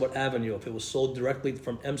 regardless of what avenue. If it was sold directly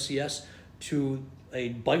from MCS to a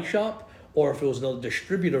bike shop, or if it was another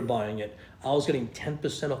distributor buying it, I was getting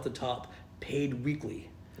 10% off the top, paid weekly.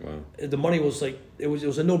 Wow. The money was like, it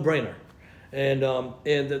was a no-brainer. And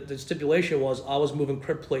the stipulation was I was moving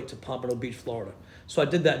crypt plate to Pompano Beach, Florida. So I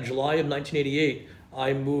did that in July of 1988.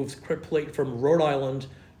 I moved crypt plate from Rhode Island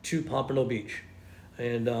to Pompano Beach,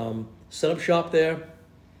 and set up shop there.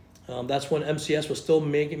 That's when MCS was still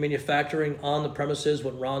manufacturing on the premises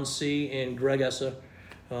with Ron C. and Greg Esser.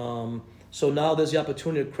 So now there's the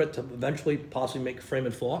opportunity to eventually possibly make frame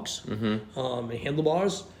and forks, and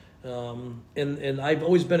handlebars. And I've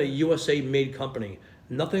always been a USA-made company.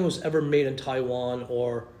 Nothing was ever made in Taiwan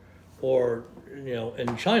or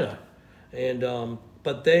in China. And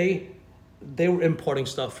but they were importing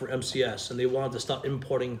stuff for MCS, and they wanted to stop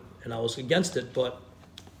importing, and I was against it, but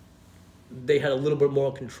they had a little bit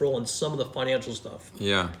more control on some of the financial stuff.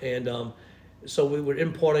 Yeah. And so we were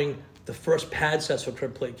importing. The first pad sets for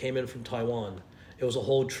crypt plate came in from Taiwan. It was a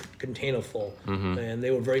whole container full, and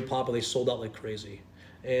they were very popular. They sold out like crazy.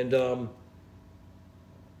 And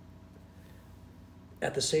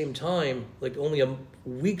at the same time, like only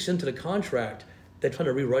weeks into the contract, they're trying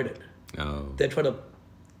to rewrite it. Oh. They're trying to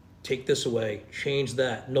take this away, change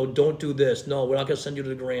that. No, don't do this. No, we're not going to send you to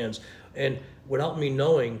the Grands. And without me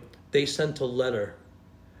knowing, they sent a letter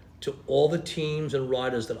to all the teams and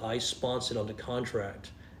riders that I sponsored on the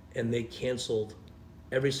contract, and they canceled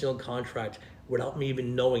every single contract without me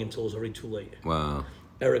even knowing until it was already too late. Wow.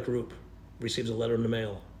 Eric Roop receives a letter in the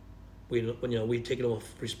mail. We take it off,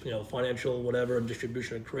 financial whatever and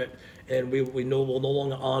distribution of crypt, and we will no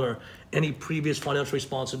longer honor any previous financial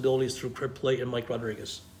responsibilities through Crypt Plate and Mike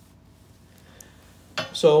Rodrigues.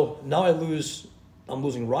 So now I'm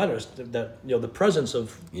losing riders. That the presence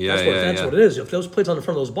of that's what it is. If those plates on the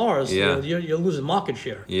front of those bars, you're losing market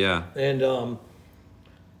share. Yeah. And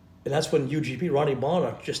that's when UGP Ronnie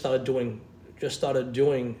Bonner just started doing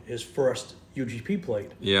his first UGP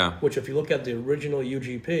plate. Yeah. Which, if you look at the original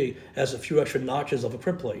UGP, has a few extra notches of a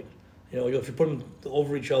crypt plate. If you put them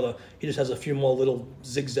over each other, he just has a few more little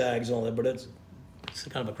zigzags and all that, but it's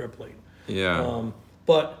kind of a crypt plate. Yeah.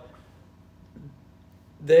 But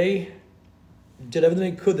they did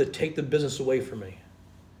everything they could to take the business away from me.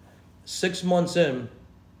 6 months in,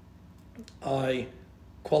 I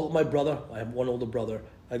called up my brother. I have one older brother.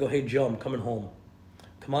 I go, hey, Joe, I'm coming home.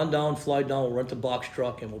 Come on down, fly down, we'll rent a box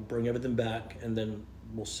truck, and we'll bring everything back, and then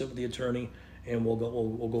we'll sit with the attorney, and we'll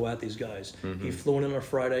go at these guys. He flew in on a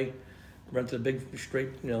Friday, rented a big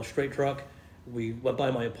straight truck. We went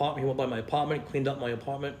by my apartment. He went by my apartment, cleaned up my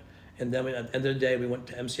apartment, and then at the end of the day, we went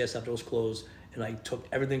to MCS after it was closed, and I took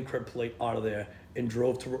everything crypt plate out of there and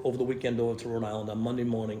drove over the weekend over to Rhode Island. On Monday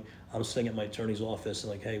morning, I'm sitting at my attorney's office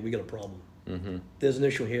and like, hey, we got a problem. There's an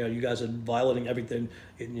issue here. You guys are violating everything.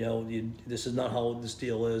 This is not how this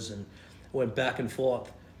deal is. And went back and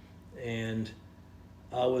forth. And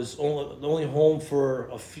I was only home for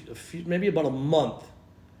a few, maybe about a month.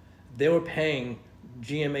 They were paying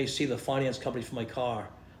GMAC, the finance company, for my car.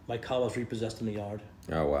 My car was repossessed in the yard.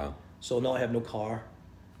 Oh, wow. So now I have no car.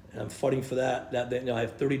 And I'm fighting for that. I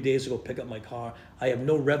have 30 days to go pick up my car. I have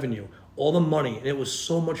no revenue. All the money, and it was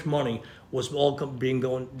so much money, was all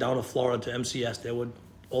going down to Florida to MCS.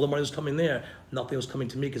 All the money was coming there. Nothing was coming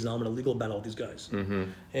to me because now I'm in a legal battle with these guys.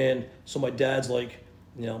 And so my dad's like,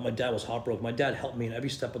 my dad was heartbroken. My dad helped me in every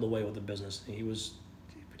step of the way with the business. He was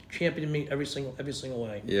championing me every single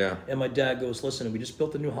way. Yeah. And my dad goes, listen, we just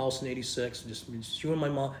built a new house in '86. Just you and my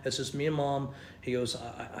mom. It's just me and mom. He goes,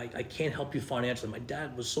 I can't help you financially. My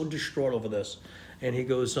dad was so distraught over this, and he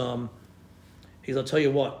goes, I'll tell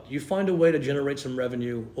you what, you find a way to generate some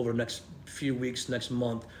revenue over the next few weeks, next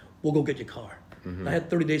month, we'll go get your car. I had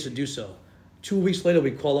 30 days to do so. 2 weeks later, we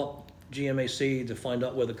call up GMAC to find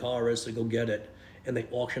out where the car is to go get it, and they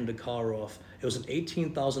auctioned the car off. It was an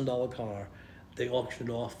 $18,000 car. They auctioned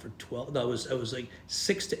it off for $12,000. It was like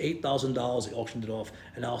 $6,000 to $8,000. They auctioned it off,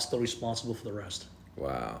 and I was still responsible for the rest.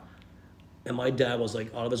 Wow. And my dad was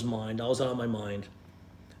like out of his mind. I was out of my mind.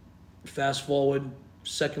 Fast forward,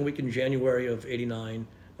 second week in January of '89,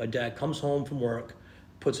 my dad comes home from work,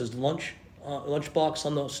 puts his lunchbox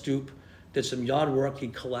on the stoop, did some yard work. He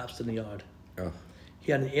collapsed in the yard. Oh.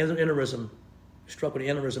 He had an aneurysm, struck with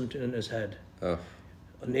an aneurysm in his head. Oh.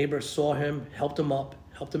 A neighbor saw him, helped him up,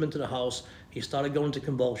 helped him into the house, He started going into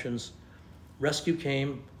convulsions. Rescue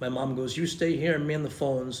came. My mom goes, you stay here and man the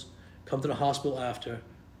phones. Come to the hospital after.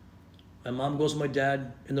 My mom goes with my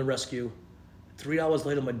dad in the rescue. 3 hours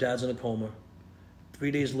later, my dad's in a coma.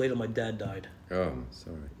 3 days later, my dad died. Oh, I'm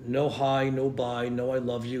sorry. No hi, no bye, no I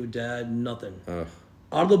love you, dad, nothing. Ugh.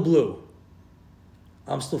 Out of the blue,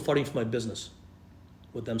 I'm still fighting for my business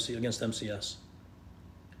with against MCS.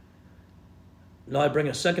 Now I bring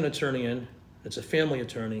a second attorney in. It's a family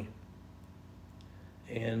attorney.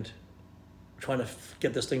 And trying to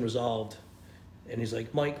get this thing resolved. And he's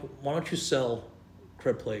like, Mike, why don't you sell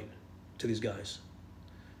Crib Plate to these guys?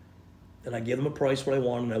 And I gave them a price what I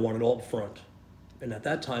wanted, and I wanted it all up front. And at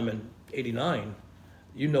that time in '89,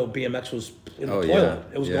 BMX was in the toilet. Yeah.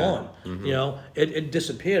 It was gone. Mm-hmm. It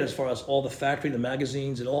disappeared as far as all the factory, the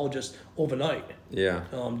magazines, it all just overnight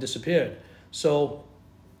disappeared. So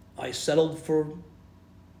I settled for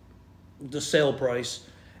the sale price,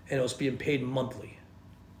 and it was being paid monthly,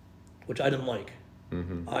 which I didn't like.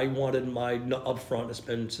 Mm-hmm. I wanted my upfront. It's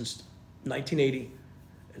been since 1980,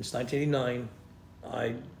 and it's 1989.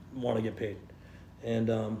 I want to get paid, and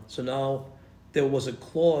so now there was a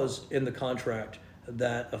clause in the contract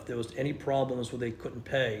that if there was any problems where they couldn't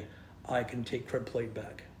pay, I can take Crib Plate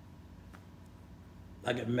back.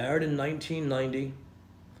 I got married in 1990.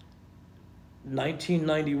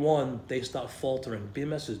 1991, they start faltering.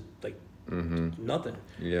 BMS is like nothing.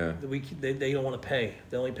 Yeah. They don't want to pay.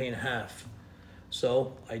 They're only paying half.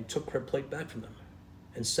 So I took Crib Plate back from them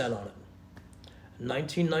and sat on it.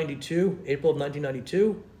 1992, April of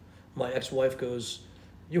 1992, my ex-wife goes,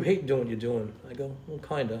 you hate doing what you're doing. I go, well,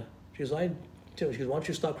 kinda. She goes, I do. She goes, why don't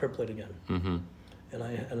you stop Crib Plate again? Mm-hmm.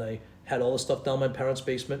 And I had all the stuff down my parents'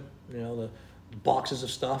 basement, the boxes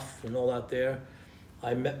of stuff and all that there.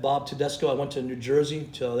 I met Bob Tedesco. I went to New Jersey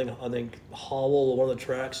to I think Howell or one of the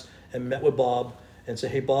tracks and met with Bob and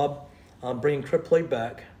said, hey Bob, I'm bringing Crib Plate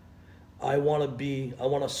back. I want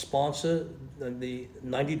to sponsor the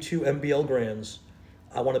 92 MBL Grands.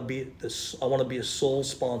 I want to be a sole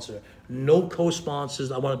sponsor. No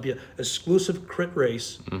co-sponsors. I want to be an exclusive crit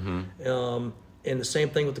race. Mm-hmm. And the same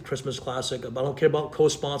thing with the Christmas Classic. I don't care about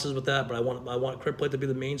co-sponsors with that, but I want Crib Plate to be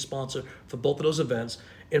the main sponsor for both of those events.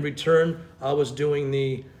 In return, I was doing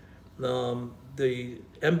the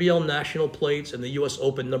MBL National plates and the U.S.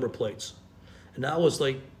 Open number plates, and that was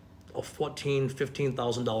like a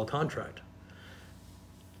 $15,000 contract.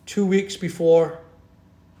 2 weeks before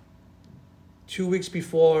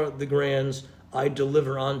the Grands, I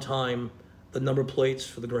deliver on time the number plates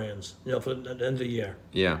for the Grands, for the end of the year.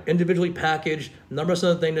 Yeah. Individually packaged, number of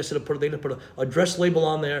thing they put an address label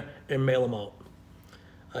on there and mail them out.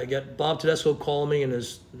 I get Bob Tedesco calling me and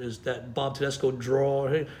there's that Bob Tedesco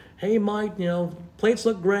drawer. Hey Mike, plates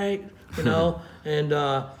look great, and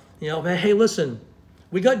hey listen,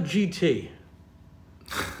 we got GT.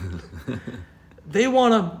 They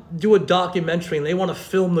want to do a documentary and they want to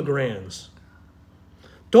film the Grands.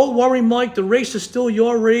 Don't worry, Mike. The race is still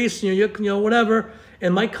your race. Whatever.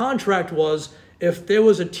 And my contract was, if there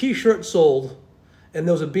was a T-shirt sold, and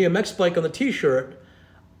there was a BMX bike on the T-shirt,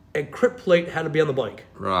 a Crib Plate had to be on the bike.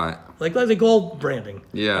 Right. Like gold branding.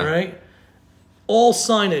 Yeah. All right. All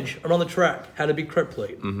signage around the track had to be Crib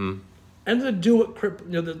Plate. Mm-hmm. And to do it,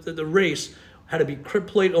 the race had to be Crib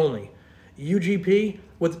Plate only. UGP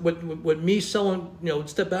with me selling,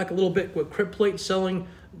 step back a little bit, with Crib Plate selling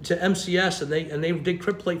to MCS, and they did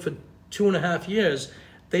Crib Plate for 2.5 years.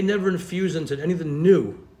 They never infused into anything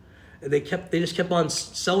new. They just kept on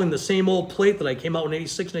selling the same old plate that I came out in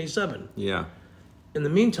 '86 and '87. Yeah. In the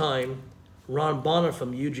meantime, Ron Bonner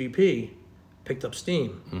from UGP picked up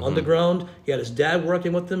steam. Mm-hmm. Underground, he had his dad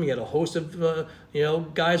working with him. He had a host of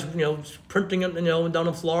guys printing it down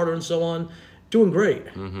in Florida and so on, doing great.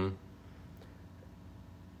 Mm-hmm.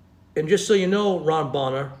 And just so you know, Ron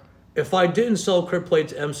Bonner, if I didn't sell Crib Plate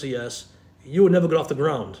to MCS, you would never get off the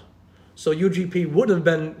ground. So UGP wouldn't have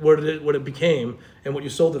been what it became and what you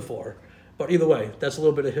sold it for. But either way, that's a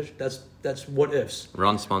little bit of history. That's what ifs.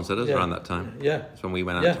 Ron sponsored us around that time. Yeah. That's when we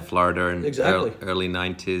went out to Florida in exactly. early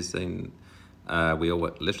 90s, and we all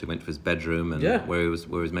literally went to his bedroom and where he was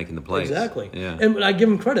making the plates. Exactly. Yeah. And I give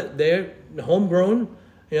him credit. They're homegrown.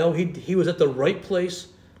 He was at the right place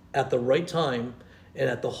at the right time. And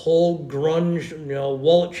at the whole grunge,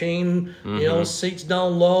 wallet chain, seats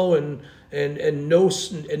down low, and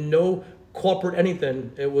no corporate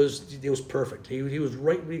anything. It was perfect. He was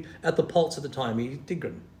right at the pulse at the time. He did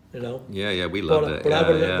good, Yeah, we loved it.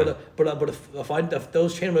 But if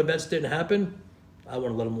those chain of events didn't happen, I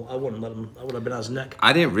wouldn't let him. I would have been on his neck.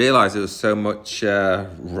 I didn't realize there was so much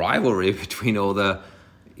rivalry between all the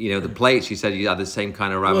the plates. You said you had the same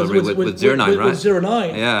kind of rivalry with 09, right? With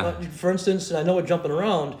 09. Yeah. For instance, I know we're jumping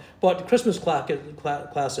around, but Christmas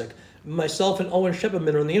Classic. Myself and Owen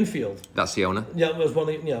Shepperman are in the infield. That's the owner. Yeah, it was one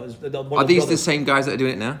of the. Are these the same guys that are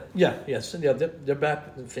doing it now? Yeah. Yes. Yeah. They're back.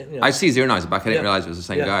 I see 09's back. I didn't realize it was the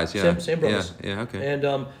same guys. Yeah. Same brothers. Yeah. Okay.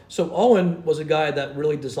 And so Owen was a guy that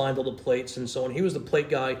really designed all the plates and so on. He was the plate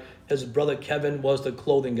guy. His brother Kevin was the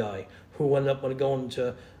clothing guy who ended up going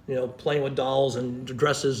to playing with dolls and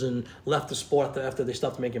dresses and left the sport after they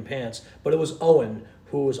stopped making pants. But it was Owen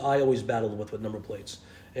who I always battled with number plates.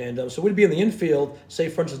 And so we'd be in the infield, say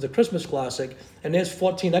for instance the Christmas Classic, and there's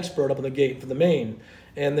 14 expert up on the gate for the main,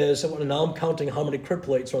 and now I'm counting how many crit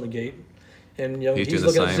plates are on the gate, and he's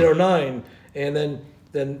looking at 09, and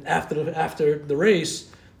then after the race,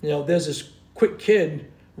 there's this quick kid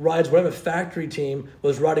rides whatever factory team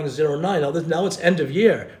was riding 09. Now it's end of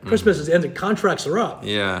year, Christmas is ended, contracts are up.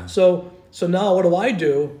 Yeah. So now what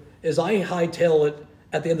do? Is I hightail it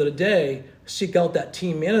at the end of the day, seek out that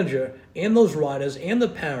team manager and those riders and the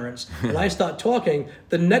parents, and I start talking.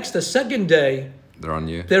 The second day, they're on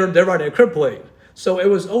you. They're riding a crit plate. So it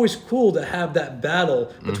was always cool to have that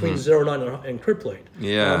battle between 09 and crit plate.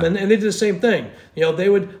 Yeah. And they did the same thing. They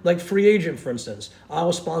would, like free agent, for instance. I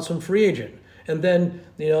was sponsoring free agent. And then,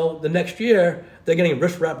 the next year, they're getting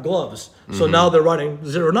wrist wrap gloves. So now they're riding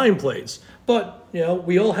 09 plates. But,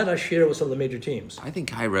 we all had our share with some of the major teams. I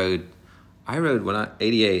think I rode when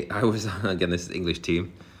 88, I was, again, this is the English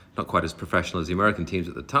team, not quite as professional as the American teams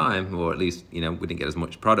at the time, or at least, we didn't get as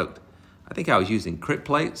much product. I think I was using crit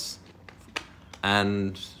plates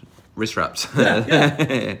and wrist wraps.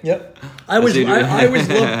 Yeah. Yep. I always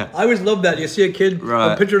love that. You see a kid,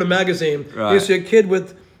 a picture in a magazine, you see a kid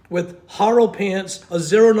with Haro pants, a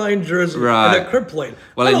 09 jersey, and a crit plate.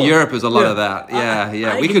 Well, in Europe, there's a lot of that.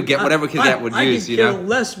 Yeah. We could get whatever cadet would use, I could care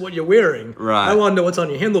less what you're wearing. Right. I want to know what's on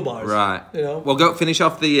your handlebars. Right. Well, go finish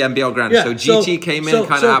off the NBL ground. Yeah, so GT came in,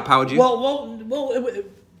 kind of outpowered you? Well,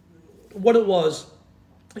 what it was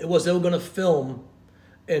they were going to film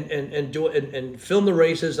and do it and film the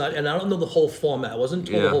races, and I don't know the whole format. I wasn't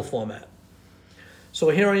told the whole format. So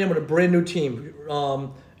here I am with a brand new team.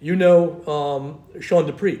 Sean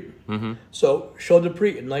Dupree. Mm-hmm. So Sean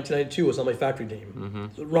Dupree in 1992 was on my factory team. Mm-hmm.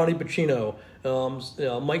 So Ronnie Pacino,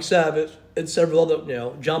 Mike Savage, and several other,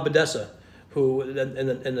 John Podesta, who in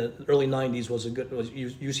the early 90s was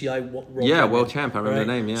UCI world champ. World champ. I remember the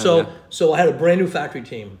name. Yeah. So I had a brand new factory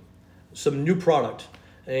team, some new product,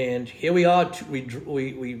 and here we are. We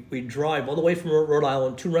drive all the way from Rhode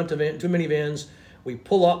Island, two minivans. We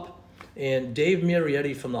pull up, and Dave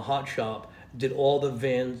Marietti from the Hot Shop did all the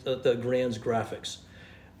Grand's graphics.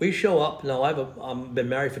 We show up. Now I've been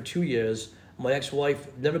married for 2 years. My ex-wife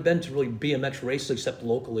never been to really BMX races except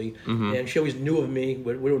locally, and she always knew of me.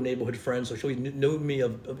 We were neighborhood friends, so she always knew me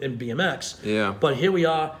in BMX. Yeah. But here we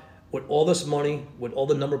are with all this money, with all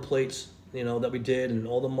the number plates, that we did, and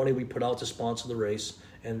all the money we put out to sponsor the race,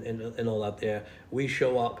 and all that. There, we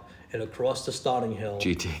show up, and across the starting hill,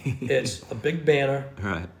 GT. It's a big banner.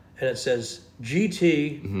 Right. And it says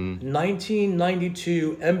GT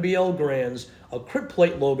 1992 NBL Grands, a crit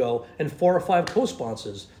plate logo, and 4 or 5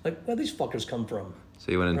 co-sponsors. Like, where these fuckers come from?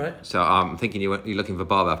 So you went in. Right? So I'm thinking you're looking for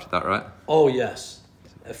Bob after that, right? Oh yes.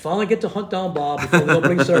 I finally get to hunt down Bob before the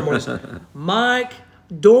opening ceremonies. Mike,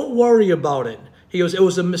 don't worry about it. He goes, it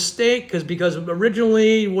was a mistake because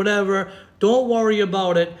originally whatever. Don't worry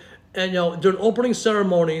about it. And during opening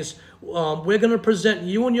ceremonies, we're gonna present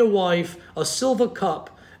you and your wife a silver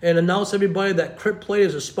cup and announce everybody that Crit Plate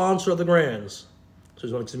is a sponsor of the Grands. So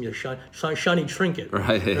he's going to give me a shiny trinket.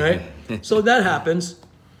 Right? So that happens.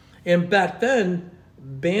 And back then,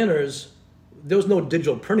 banners, there was no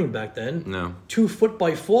digital printing back then. No. 2 foot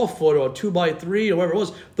by 4 foot or 2 by 3 or whatever it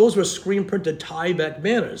was. Those were screen printed tie-back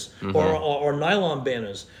banners or nylon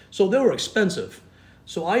banners. So they were expensive.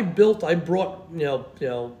 So I brought,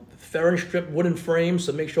 Ferrin strip wooden frames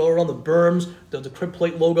to make sure around the berms the Crit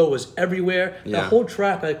Plate logo was everywhere. Yeah. The whole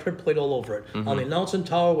track I had Crit Plate all over it. On the announcing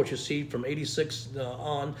tower, which you see from 86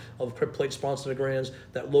 on of Crit Plate sponsor the Grands,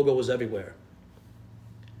 that logo was everywhere.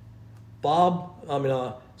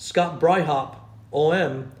 Scott Bryhop,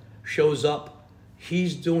 OM, shows up.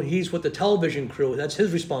 He's with the television crew. That's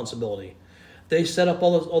his responsibility. They set up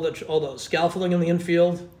all the scaffolding in the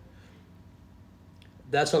infield.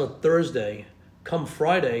 That's on a Thursday. Come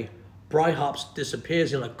Friday, Bryhops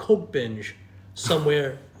disappears in a coke binge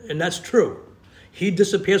somewhere, and that's true. He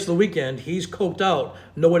disappears for the weekend. He's coked out,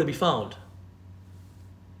 nowhere to be found.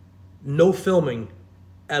 No filming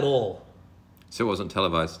at all. So it wasn't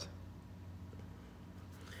televised?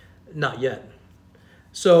 Not yet.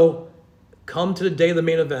 So, come to the day of the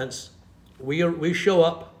main events. We show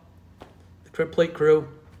up. Crip Plate crew.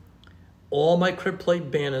 All my Crip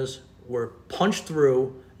Plate banners were punched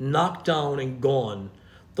through, knocked down, and gone.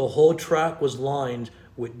 The whole track was lined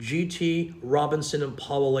with GT, Robinson, and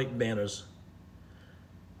Power Light banners.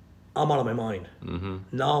 I'm out of my mind. Mm-hmm.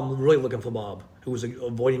 Now I'm really looking for Bob, who was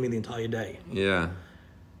avoiding me the entire day. Yeah.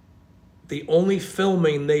 The only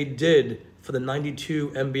filming they did for the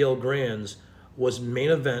 92 NBL Grands was main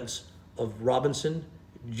events of Robinson,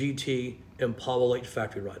 GT, and Power Light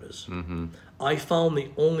Factory Riders. Mm-hmm. I found the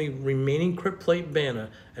only remaining Crip Plate banner,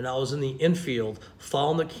 and I was in the infield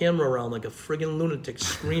following the camera around like a friggin' lunatic,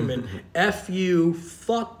 screaming, "F you,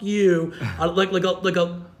 fuck you," like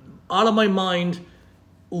a out of my mind,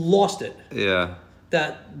 lost it. Yeah.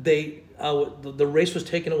 That the race was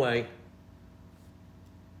taken away.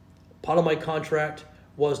 Part of my contract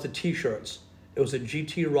was the T-shirts. It was a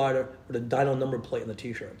GT rider with a dyno number plate in the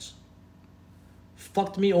T-shirts.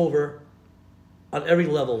 Fucked me over on every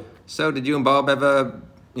level. So did you and Bob ever,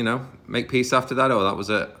 make peace after that, or that was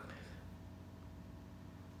it?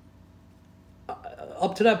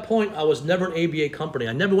 Up to that point, I was never an ABA company.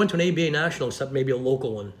 I never went to an ABA national except maybe a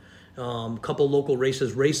local one. A couple of local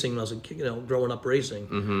races racing when I was growing up racing.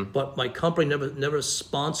 Mm-hmm. But my company never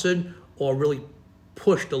sponsored or really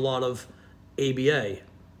pushed a lot of ABA.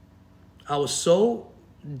 I was so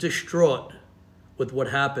distraught with what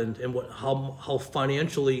happened and how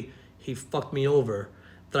financially he fucked me over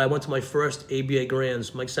that I went to my first ABA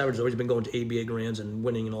Grands. Mike Savage has always been going to ABA Grands and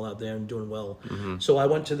winning and all out there and doing well. Mm-hmm. So I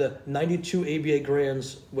went to the 92 ABA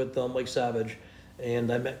Grands with Mike Savage,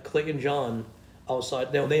 and I met Clayton John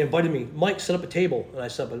outside. Now, they invited me. Mike set up a table, and I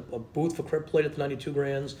set up a booth for Crip Plate at the 92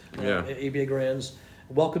 Grands, ABA Grands.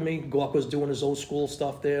 Welcomed me. Guac was doing his old school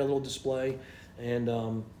stuff there, a little display. And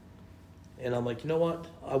I'm like, you know what?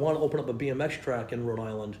 I want to open up a BMX track in Rhode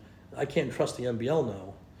Island. I can't trust the NBL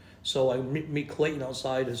now. So I meet Clayton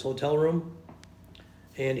outside his hotel room,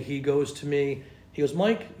 and he goes to me. He goes,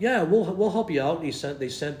 Mike, yeah, we'll help you out. They sent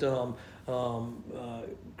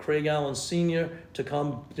Craig Allen Sr. to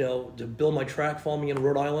come, to build my track for me in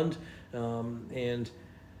Rhode Island, and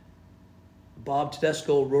Bob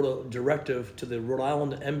Tedesco wrote a directive to the Rhode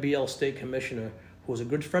Island NBL State Commissioner, who was a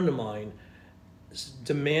good friend of mine,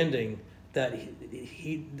 demanding that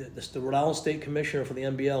the Rhode Island State Commissioner for the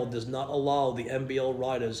NBL does not allow the NBL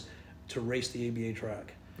riders to race the ABA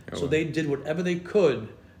track. Oh, so they did whatever they could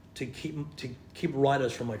to keep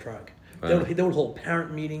riders from my track. Wow. They would hold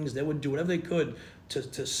parent meetings. They would do whatever they could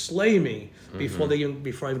to slay me before I even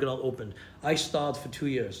got out open. I starved for 2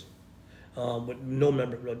 years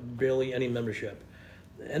with barely any membership.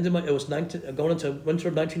 Going into winter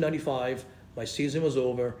of 1995. My season was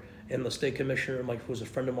over. And the state commissioner, Mike, who was a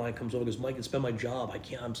friend of mine, comes over and goes, Mike, it's been my job.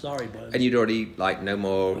 I'm sorry, but... And you'd already, no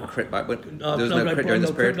more Crip, there was no Crip during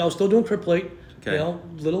this period? I was still doing Crip Plate,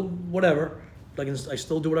 little whatever. I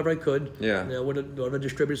still do whatever I could. Yeah. Whatever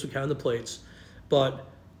distributors were carrying the plates. But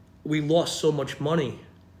we lost so much money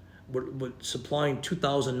with supplying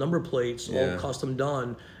 2,000 number plates, all custom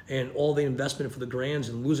done, and all the investment for the Grands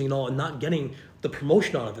and losing it all and not getting the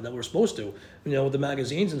promotion out of it that we're supposed to, with the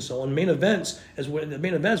magazines and so on. Main events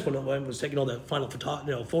when I was taking all the final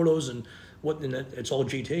photos and it's all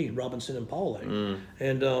GT, Robinson and Pauley.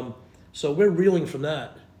 And so we're reeling from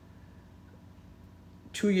that.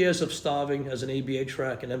 2 years of starving as an ABA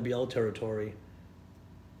track in NBL territory.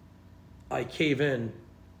 I cave in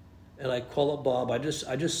and I call up Bob. I just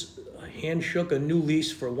hand shook a new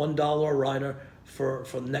lease for $1 a rider for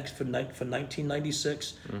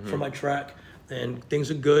 1996 for my track. And things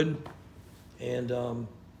are good, and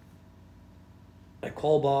I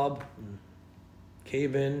call Bob, and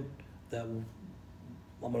cave in that I'm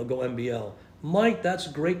going to go NBL. Mike, that's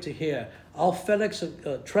great to hear. I'll FedEx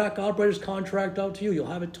a track operator's contract out to you. You'll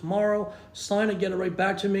have it tomorrow. Sign it, get it right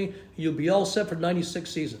back to me. You'll be all set for 96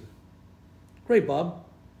 season. Great, Bob.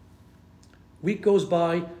 Week goes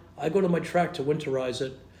by. I go to my track to winterize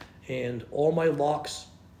it, and all my locks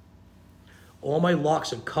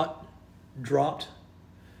are cut, dropped,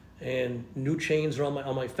 and new chains are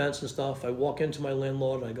on my fence and stuff. I walk into my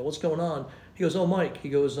landlord and I go, what's going on? He goes, oh, Mike. He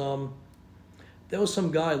goes, there was some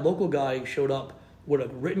local guy showed up with a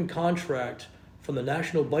written contract from the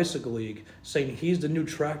National Bicycle League saying he's the new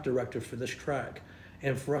track director for this track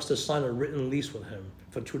and for us to sign a written lease with him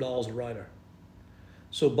for $2 a rider.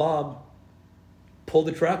 So Bob pulled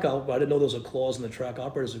the track out, but I didn't know there was a clause in the track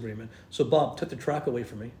operator's agreement. So Bob took the track away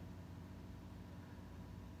from me.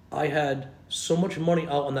 I had so much money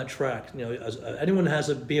out on that track. As anyone has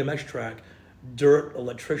a BMX track, dirt,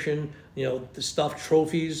 electrician, the stuff,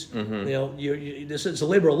 trophies. Mm-hmm. It's a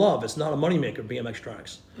labor of love. It's not a moneymaker, BMX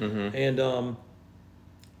tracks. Mm-hmm. And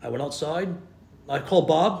I went outside. I called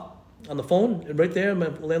Bob. on the phone, right there, my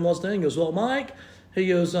landlord's thing. He goes, well, Mike, he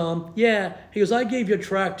goes, yeah. He goes, I gave your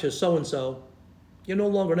track to so-and-so. You're no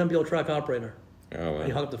longer an NBL track operator. Oh, wow. And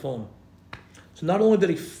he hung up the phone. So not only did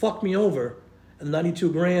he fuck me over in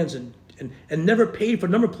 92 grands and never paid for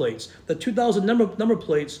number plates, the 2,000 number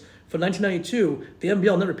plates for 1992, the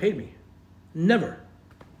NBL never paid me. Never.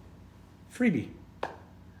 Freebie.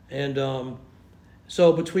 And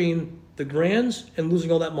so between the grands and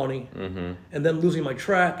losing all that money, and then losing my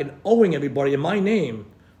track and owing everybody in my name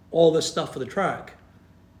all this stuff for the track,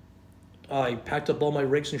 I packed up all my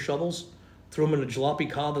rakes and shovels, threw them in a jalopy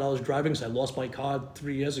car that I was driving because I lost my car 4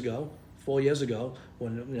 years ago,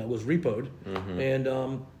 when it was repoed,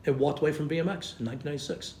 and walked away from BMX in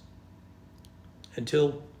 1996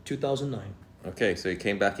 until 2009. Okay, so you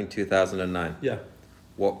came back in 2009. Yeah.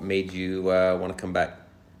 What made you want to come back?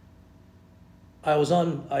 I was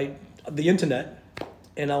on the internet,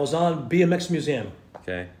 and I was on BMX Museum.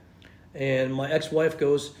 Okay. And my ex-wife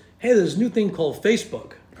goes, hey, there's this new thing called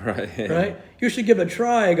Facebook. Right. Right? You should give it a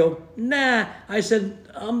try. I go, nah. I said,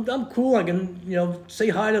 I'm cool. I can, say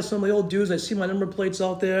hi to some of the old dudes. I see my number plates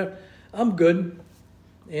out there. I'm good.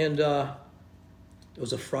 And it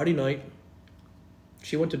was a Friday night.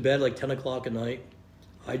 She went to bed like 10 o'clock at night.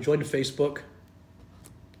 I joined Facebook.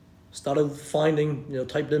 Started finding,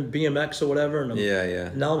 typed in BMX or whatever.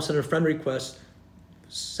 And now I'm sending friend requests.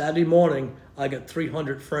 Saturday morning, I got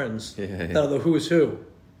 300 friends that are the who's who.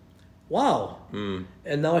 Wow.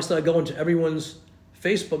 And now I started going to everyone's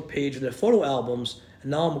Facebook page and their photo albums,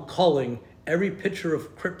 and now I'm culling every picture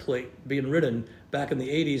of Crit Plate being ridden back in the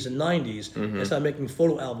 80s and 90s, and started making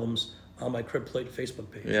photo albums on my Crit Plate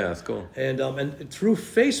Facebook page. Yeah, that's cool. And through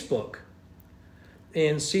Facebook,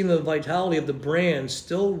 and seeing the vitality of the brand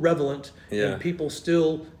still relevant, and people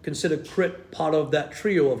still consider Crit part of that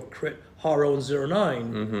trio of Crit, Haro, and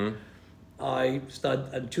 09, I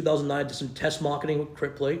started in 2009, did some test marketing with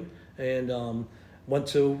Crit Plate, and went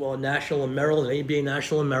to National in Maryland, ABA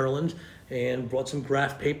National in Maryland, and brought some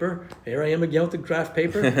graph paper. Here I am again with the graph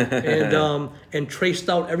paper, and traced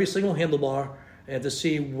out every single handlebar, and to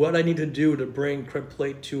see what I need to do to bring Crit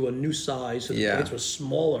Plate to a new size. So the plates were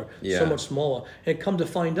smaller, so much smaller. And come to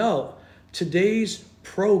find out, today's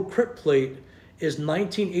Pro Crit Plate is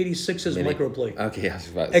 1986's microplate. Okay, I was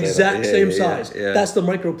about to say exact same size. Yeah. That's the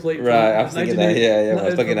microplate. Right, I was thinking that. Yeah, I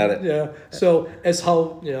was looking at it. Yeah. So it's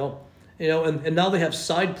how and now they have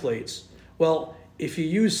side plates. Well, if you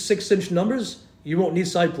use 6-inch numbers, you won't need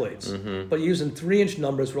side plates. But using 3-inch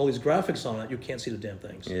numbers with all these graphics on it, you can't see the damn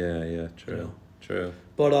things. Yeah, true. True.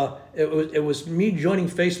 But it was me joining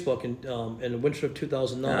Facebook in the winter of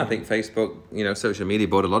 2009. Yeah, I think Facebook, social media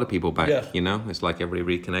brought a lot of people back. Yeah. It's like everybody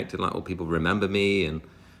reconnected. Like, all people remember me, and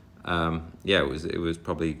it was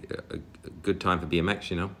probably a good time for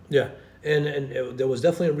BMX. Yeah, and there was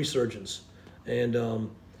definitely a resurgence, and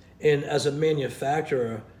as a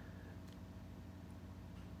manufacturer,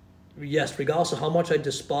 yes, regardless of how much I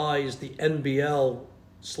despise the NBL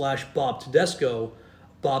 / Bob Tedesco.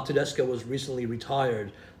 Bob Tedesco was recently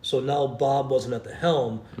retired, so now Bob wasn't at the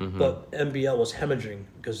helm, but NBL was hemorrhaging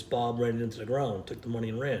because Bob ran it into the ground, took the money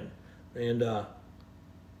and ran. And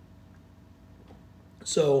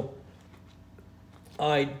so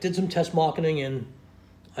I did some test marketing, and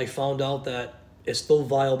I found out that it's still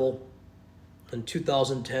viable. In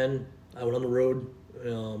 2010, I went on the road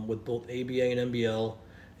with both ABA and NBL,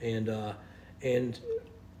 and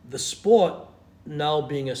the sport, now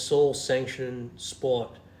being a sole sanctioned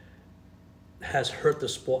sport, has hurt the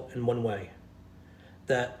sport in one way.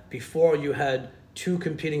 That before you had 2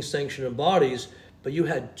 competing sanctioned bodies, but you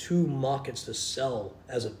had 2 markets to sell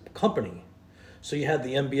as a company. So you had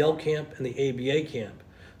the NBL camp and the ABA camp.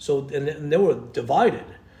 So and they were divided.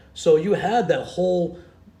 So you had that whole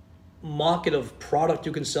market of product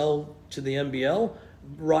you can sell to the NBL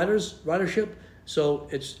ridership. So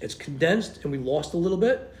it's condensed, and we lost a little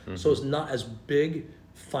bit. So it's not as big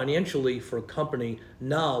financially for a company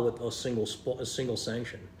now with a single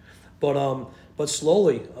sanction. But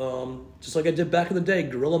slowly, just like I did back in the day,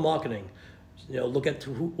 guerrilla marketing. Look at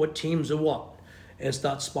what teams are what, and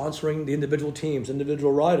start sponsoring the individual teams,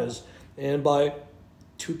 individual riders. And by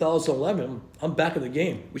 2011, I'm back in the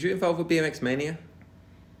game. Was you involved with BMX Mania?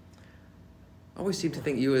 I always seem to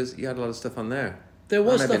think you had a lot of stuff on there. There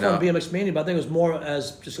was stuff on BMX Mania, but I think it was more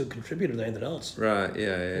as just a contributor than anything else. Right,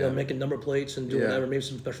 yeah. Making number plates and doing whatever, maybe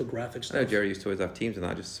some special graphics stuff. I know Jerry used to always have teams, and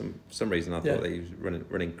I just some reason I thought that he was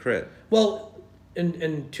running Crit. Well,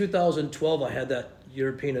 in 2012, I had that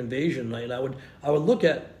European invasion night, and I would look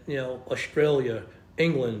at Australia,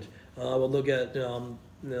 England. I would look at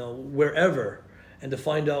wherever, and to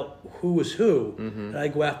find out who was who, and I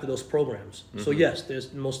go after those programs. So yes,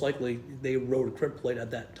 there's most likely they wrote a crib plate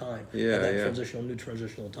at that time, at that new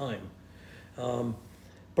transitional time.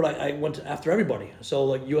 But I went after everybody. So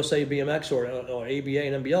like USA BMX or ABA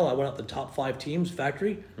and NBL, I went out the top 5 teams,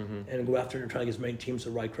 factory, and go after and try to get as many teams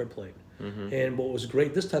to ride crib plate. And what was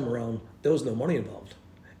great this time around, there was no money involved.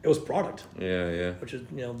 It was product. Yeah. Which is,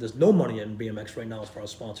 there's no money in BMX right now as far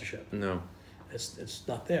as sponsorship. No. It's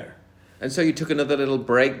not there. And so you took another little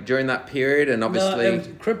break during that period, and obviously...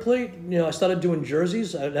 And crib plate, I started doing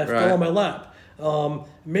jerseys. That fell on my lap.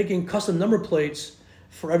 Making custom number plates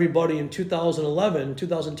for everybody in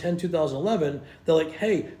 2010, 2011. They're like,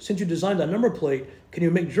 hey, since you designed that number plate, can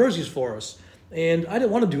you make jerseys for us? And I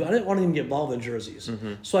didn't want to even get involved in jerseys.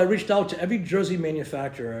 So I reached out to every jersey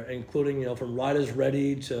manufacturer, including, from Riders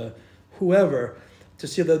Ready to whoever, to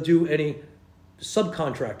see if they'll do any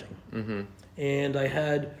subcontracting. And I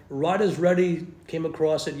had Riders Ready came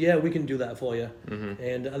across it. Yeah, we can do that for you.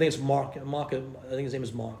 And I think it's Mark. I think his name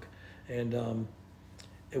is Mark. And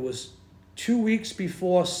it was 2 weeks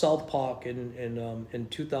before South Park in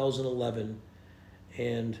 2011,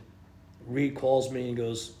 and Reed calls me and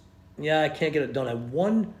goes, "Yeah, I can't get it done. I have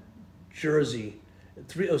one jersey.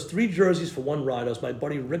 It was 3 jerseys for one rider. It was my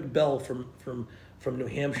buddy Rick Bell from New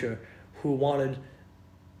Hampshire, who wanted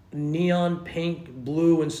neon pink,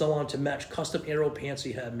 blue, and so on to match custom aero pants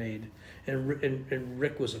he had made. And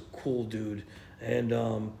Rick was a cool dude. And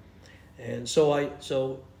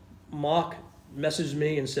so Mark messaged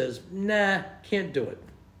me and says, "Nah, can't do it."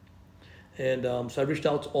 And so I reached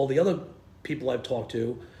out to all the other people I've talked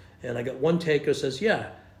to, and I got one taker says,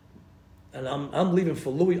 "Yeah." And I'm leaving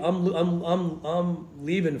for I'm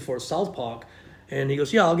leaving for South Park, and he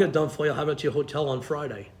goes, "Yeah, I'll get it done for you. I'll have it at your hotel on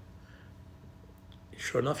Friday."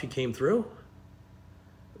 Sure enough, he came through,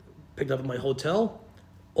 picked up at my hotel,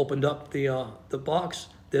 opened up the box.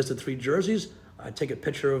 There's the 3 jerseys. I take a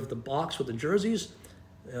picture of the box with the jerseys,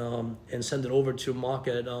 and send it over to Mark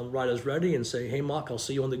at Riders Ready and say, "Hey, Mark, I'll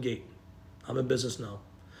see you on the gate. I'm in business now."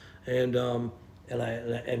 And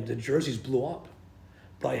the jerseys blew up.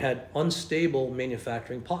 But I had unstable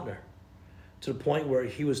manufacturing partner to the point where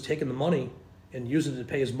he was taking the money and using it to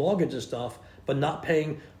pay his mortgage and stuff, but not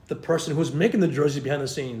paying the person who was making the jerseys behind the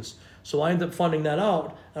scenes. So I ended up funding that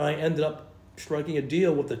out, and I ended up striking a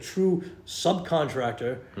deal with a true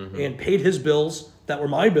subcontractor and paid his bills that were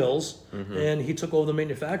my bills, and he took over the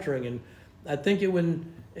manufacturing. And I think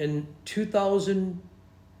in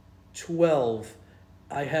 2012,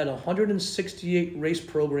 I had 168 race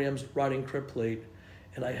programs riding crib plate,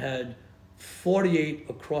 and I had 48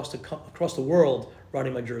 across the world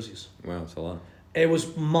riding my jerseys. Wow, that's a lot. It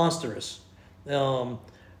was monstrous.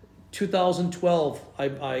 2012,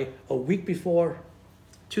 a week before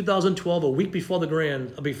the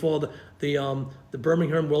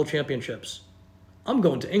Birmingham World Championships, I'm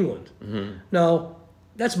going to England. Now,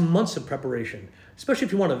 that's months of preparation, especially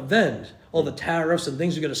if you want to vend all the tariffs and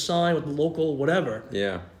things you got to sign with the local whatever.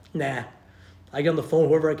 Yeah. Nah. I get on the phone,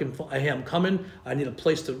 whoever I can. I'm coming. I need a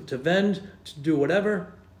place to vend, to do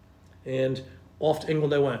whatever, and off to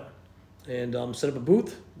England I went, and set up a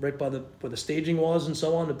booth right by where the staging was and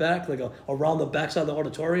so on, the back, like around the backside of the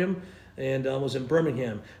auditorium, and was in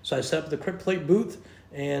Birmingham. So I set up the crib plate booth,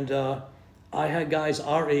 and I had guys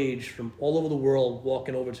our age from all over the world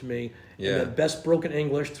walking over to me in the best broken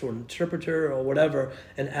English through an interpreter or whatever,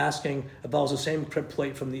 and asking if I was the same crib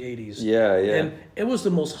plate from the 80s. Yeah. And it was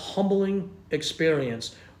the most humbling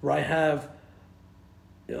experience where I have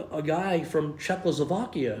a guy from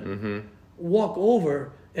Czechoslovakia walk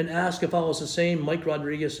over and ask if I was the same Mike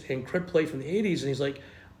Rodrigues and crib plate from the 80s. And he's like,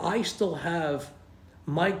 "I still have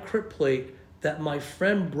my crib plate that my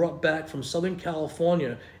friend brought back from Southern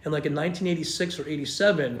California in 1986 or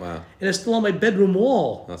 87. Wow. And it's still on my bedroom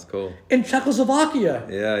wall. That's cool. In Czechoslovakia.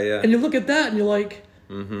 Yeah. And you look at that and you're like,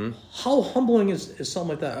 how humbling is something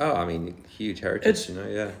like that? Oh, I mean, huge heritage,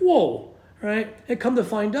 Whoa, right? And come to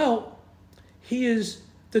find out, he is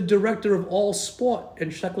the director of all sport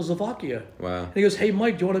in Czechoslovakia. Wow. And he goes, "Hey,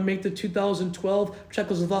 Mike, do you want to make the 2012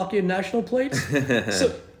 Czechoslovakia national plates?"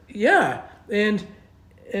 So, yeah. And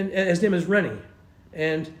his name is Rennie,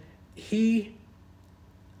 and he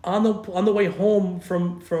on the way home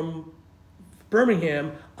from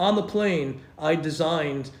Birmingham on the plane, I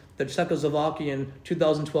designed the Czechoslovakian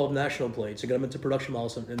 2012 national plates. I got them into production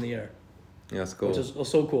models in the air. Yeah, that's cool. Which is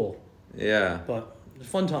so cool. Yeah. But it's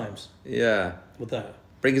fun times. Yeah. With that.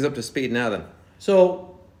 Bring us up to speed now then.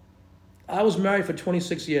 So I was married for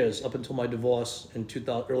 26 years up until my divorce in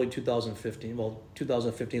early 2015. Well,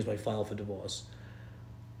 2015 is my file for divorce.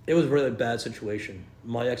 It was a really bad situation.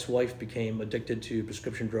 My ex-wife became addicted to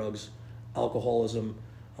prescription drugs alcoholism.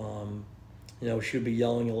 She would be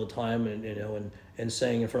yelling all the time, and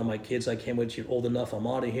saying in front of my kids, "I can't wait till you're old enough. I'm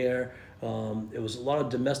out of here." It was a lot of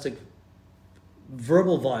domestic,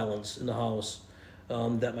 verbal violence in the house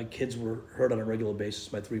that my kids were heard on a regular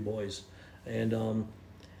basis. My 3 boys, and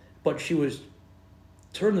but she was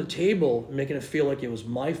turning the table, making it feel like it was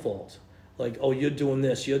my fault. Like, "Oh, you're doing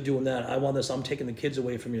this, you're doing that. I want this. I'm taking the kids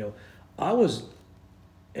away from you." I was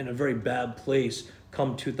in a very bad place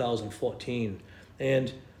come 2014,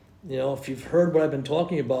 and if you've heard what I've been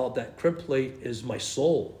talking about, that Crip Plate is my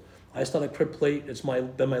soul. I started Crip Plate. It's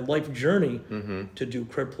been my life journey to do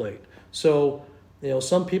Crip Plate. So,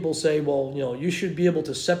 some people say, well, you should be able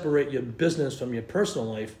to separate your business from your personal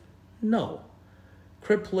life. No.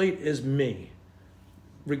 Crip Plate is me.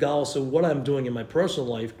 Regardless of what I'm doing in my personal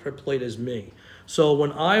life, Crip Plate is me. So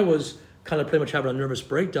when I was kind of pretty much having a nervous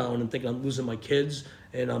breakdown and thinking I'm losing my kids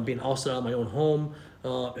and I'm being ousted out of my own home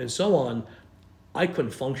and so on, I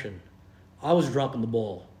couldn't function. I was dropping the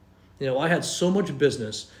ball. I had so much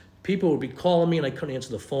business. People would be calling me and I couldn't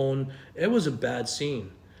answer the phone. It was a bad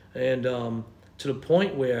scene. And to the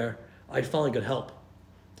point where I finally got help.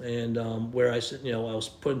 And where I said, I was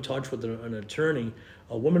put in touch with an attorney,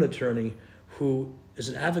 a woman attorney, who is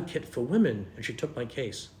an advocate for women, and she took my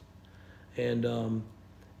case. And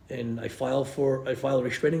I filed a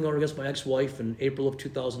restraining order against my ex-wife in April of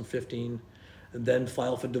 2015, and then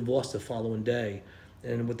filed for divorce the following day.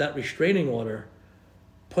 And with that restraining order,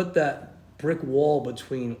 put that brick wall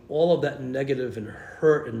between all of that negative and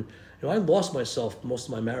hurt. And I lost myself most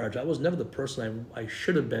of my marriage. I was never the person I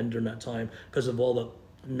should have been during that time because of all the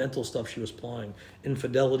mental stuff she was applying,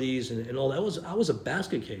 infidelities and all that. I was a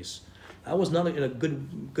basket case. I was not in a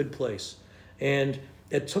good place. And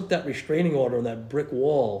it took that restraining order and that brick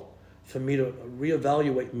wall for me to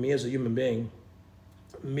reevaluate me as a human being,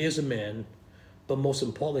 me as a man, but most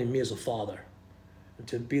importantly, me as a father. And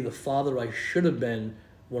to be the father I should have been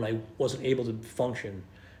when I wasn't able to function.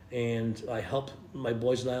 And I helped my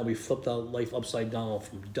boys and I, we flipped our life upside down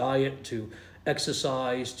from diet to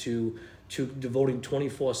exercise to devoting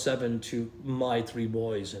 24/7 to my 3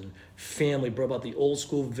 boys and family, brought about the old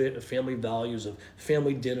school family values of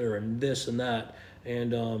family dinner and this and that.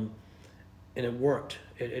 And it worked.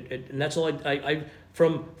 And that's all I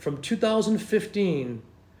from 2015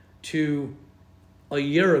 to a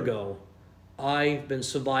year ago, I've been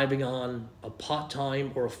surviving on a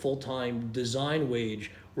part-time or a full-time design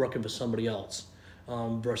wage working for somebody else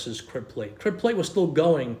versus Crip Plate. Crip Plate was still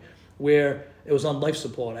going where it was on life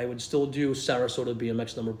support. I would still do Sarasota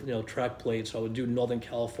BMX number, track plates. I would do Northern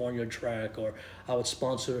California track, or I would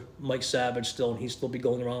sponsor Mike Savage still, and he'd still be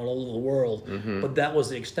going around all over the world. Mm-hmm. But that was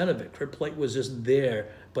the extent of it. Crip Plate was just there,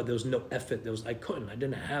 but there was no effort. I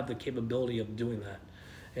didn't have the capability of doing that.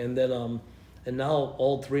 And then, and now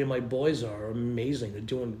all 3 of my boys are amazing. They're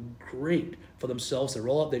doing great for themselves. They're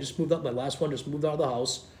all up. They just moved up. My last one just moved out of the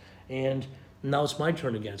house, and now it's my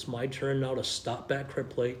turn again. It's my turn now to stop back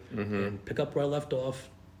Crip Plate and pick up where I left off.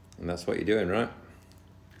 And that's what you're doing, right?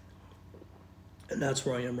 And that's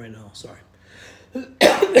where I am right now. Sorry.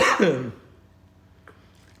 But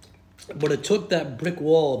it took that brick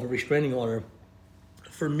wall of a restraining order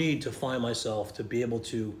for me to find myself, to be able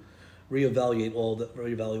to reevaluate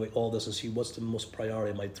all this and see what's the most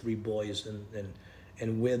priority of my 3 boys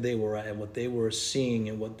and where they were at and what they were seeing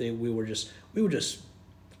and what we were just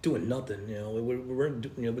doing nothing. We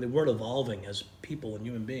weren't they weren't evolving as people and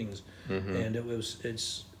human beings. Mm-hmm. And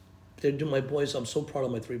they're doing my boys. I'm so proud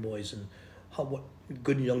of my 3 boys and what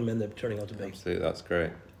good young men they're turning out to be. Absolutely, that's great.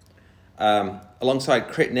 Alongside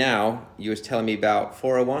Crit now, you was telling me about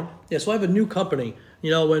 401. Yeah, so I have a new company.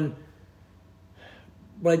 When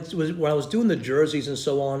I was doing the jerseys and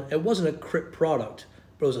so on, it wasn't a Crit product,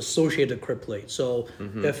 but it was associated to Crip Plate. So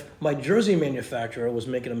if my jersey manufacturer was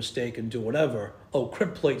making a mistake and doing whatever,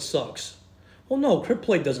 Crip Plate sucks. Well, no, Crip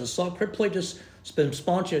Plate doesn't suck. Crip Plate just has been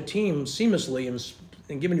sponsoring a team seamlessly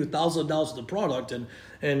and giving you thousands of dollars of the product, and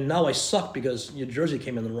now I suck because your jersey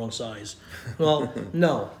came in the wrong size. Well,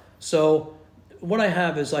 no. So what I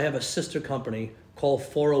have a sister company called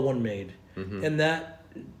 401 Made, and that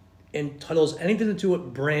entitles anything to do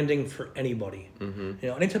with branding for anybody.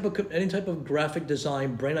 Any type of graphic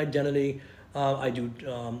design, brand identity. I do.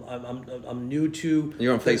 I'm new to.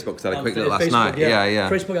 You're on Facebook because I had a quick look last night. Yeah.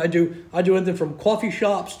 Facebook. I do anything from coffee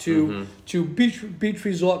shops to beach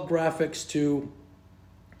resort graphics to.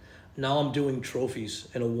 Now I'm doing trophies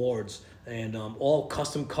and awards and all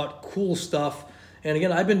custom cut cool stuff. And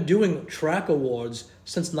again, I've been doing track awards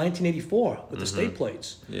since 1984 with the state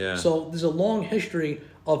plates. Yeah. So there's a long history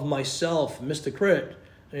of myself, Mr. Crit,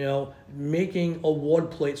 making award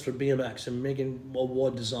plates for BMX and making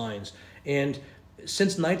award designs. And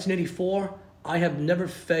since 1984, I have never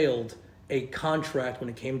failed a contract when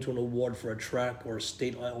it came to an award for a track or a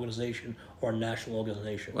state organization or a national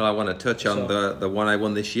organization. Well, I want to touch on the one I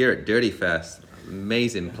won this year at Dirty Fest.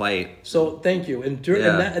 Amazing plate. So thank you. And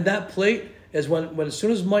that plate is when as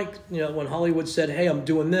soon as Mike, when Hollywood said, "Hey, I'm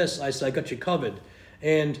doing this," I said, "I got you covered,"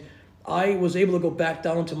 and I was able to go back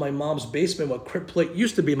down into my mom's basement where Crip Plate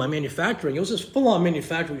used to be, my manufacturing. It was this full-on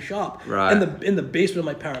manufacturing shop right. in the basement of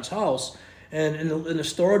my parents' house, and in the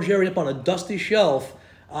storage area up on a dusty shelf,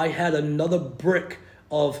 I had another brick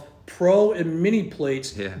of pro and mini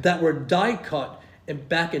plates that were die cut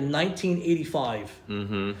back in 1985.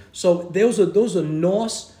 Mm-hmm. So those are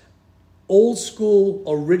Norse old school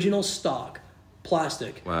original stock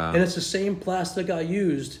plastic. Wow. And it's the same plastic I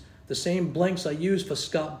used, the same blanks I used for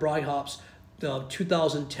Scott Bryhop's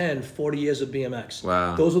 2010 40 Years of BMX.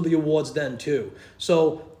 Wow. Those are the awards then too.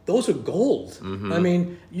 So those are gold. Mm-hmm. I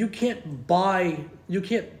mean, you can't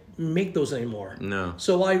make those anymore. No.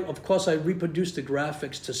 So I reproduced the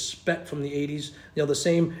graphics to spec from the 80s, the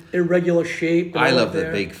same irregular shape. I love the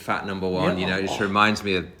big fat number one, it just reminds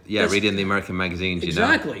me of, reading the American magazines,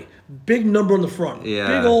 Exactly. Big number on the front. Yeah.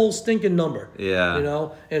 Big old stinking number. Yeah.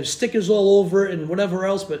 And stickers all over it and whatever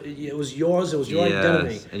else, but it was yours, it was your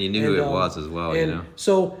identity. And you knew who it was as well,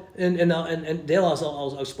 So, and Dale,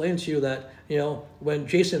 I'll explain to you that, when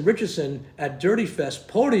Jason Richardson at Dirty Fest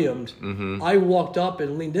podiumed, mm-hmm. I walked up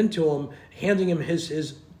and leaned into him, handing him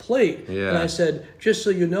his plate. Yeah. And I said, "Just so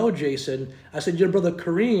you know, Jason," I said, "your brother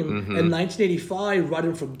Kareem mm-hmm. in 1985,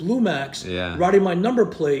 riding for Blue Max, Yeah. riding my number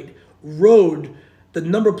plate, rode the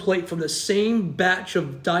number plate from the same batch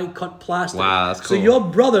of die-cut plastic." Wow, that's cool. So your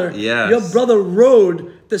brother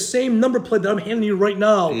rode the same number plate that I'm handing you right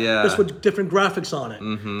now, just with different graphics on it.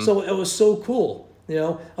 Mm-hmm. So it was so cool.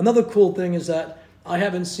 Another cool thing is that I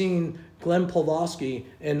haven't seen Glenn Pawlowski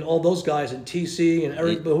and all those guys in TC and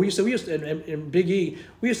Eric, but we used to and Big E.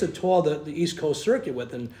 We used to tour the East Coast circuit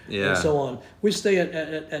with and so on. We stay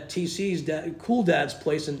at TC's Cool Dad's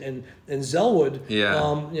place in Zellwood. Yeah.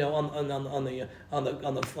 On the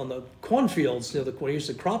cornfields. Where we used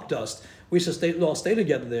to crop dust. We used to all stay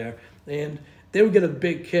together there, and they would get a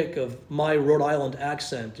big kick of my Rhode Island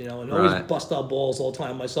accent, and always bust our balls all the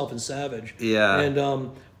time, myself and Savage. Yeah.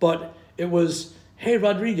 And but it was, "Hey,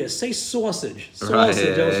 Rodrigues, say sausage." Right,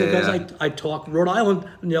 Because I talk Rhode Island,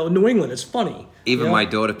 New England. It's funny. Even my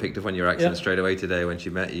daughter picked up on your accent straight away today when she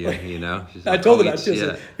met you. She's I like, told her that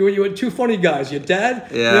too. You were two funny guys. Your dad,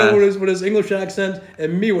 with his English accent,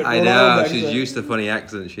 and me with Rhode Island accent. She's used to funny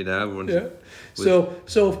accents, Yeah.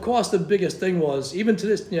 So of course the biggest thing was, even to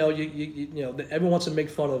this, everyone wants to make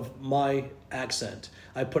fun of my accent.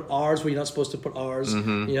 I put R's where you're not supposed to put R's.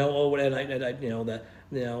 Mm-hmm.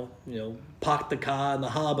 Park the car in the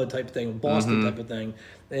harbor type thing, Boston mm-hmm. type of thing.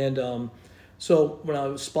 And so when I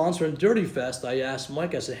was sponsoring Dirty Fest, I asked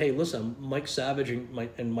Mike, I said, "Hey, listen, Mike Savage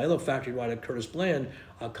and my other factory rider, Curtis Bland,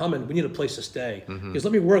 are coming. We need a place to stay." Mm-hmm. He goes,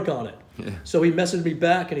 "Let me work on it." Yeah. So he messaged me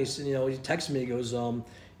back and he said, he texted me,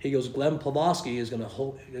 he goes, "Glenn Pawlowski is going to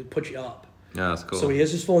put you up." Yeah, that's cool. So he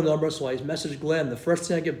has his phone number, so I messaged Glenn. The first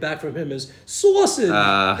thing I get back from him is sausage,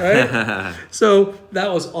 right? So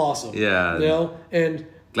that was awesome. Yeah. And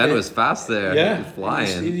Glenn was fast there. Yeah. He was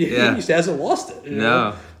flying. He hasn't lost it.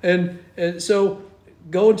 No. And so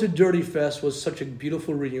going to Dirty Fest was such a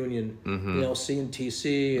beautiful reunion. Mm-hmm. Seeing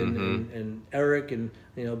TC and, mm-hmm. and Eric and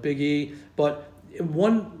Big E. But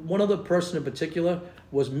one other person in particular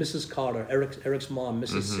was Mrs. Carter, Eric's mom, Mrs.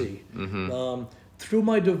 Mm-hmm. C. Mm-hmm. Through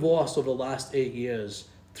my divorce over the last 8 years,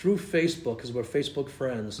 through Facebook, because we're Facebook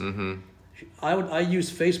friends, mm-hmm. I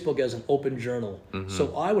use Facebook as an open journal. Mm-hmm.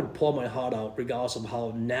 So I would pour my heart out regardless of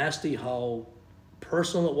how nasty, how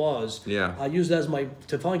personal it was. Yeah. I use it as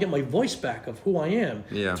to finally get my voice back of who I am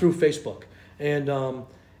through Facebook. And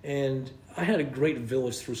I had a great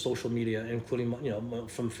village through social media, including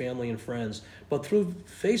from family and friends. But through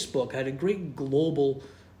Facebook, I had a great global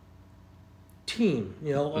team,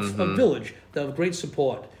 mm-hmm. a village that have great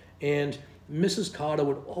support. And Mrs. Carter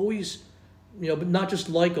would always, but not just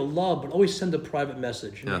like or love, but always send a private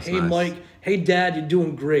message. That's "Hey, nice. Mike, hey, Dad, you're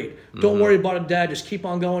doing great. Don't mm-hmm. worry about it, Dad. Just keep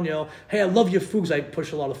on going. Hey, I love your food." 'Cause I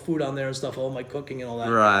push a lot of food on there and stuff, all my cooking and all that.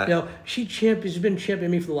 Right. She's been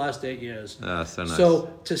championing me for the last 8 years. So nice.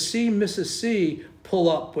 So to see Mrs. C pull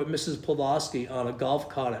up with Mrs. Pawlowski on a golf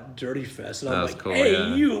cart at Dirty Fest, and I'm like, cool,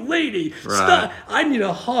 "Hey, you lady, stop! I need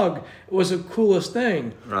a hug." It was the coolest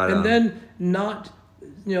thing. Right and on. then not,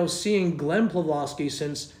 seeing Glenn Pawlowski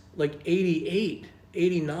since like '88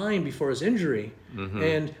 '89 before his injury,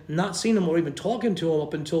 and not seeing him or even talking to him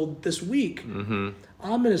up until this week.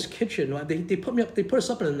 I'm in his kitchen. They put me up. They put us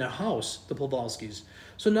up in their house, the Pawlowskis.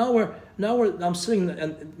 So I'm sitting,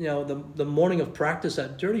 and the morning of practice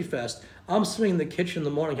at Dirty Fest. I'm sitting in the kitchen in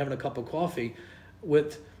the morning having a cup of coffee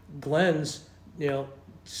with Glenn's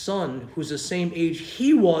son, who's the same age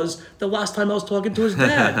he was the last time I was talking to his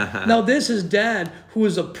dad. Now this is dad, who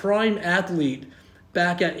is a prime athlete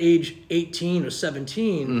back at age 18 or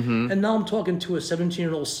 17, and now I'm talking to a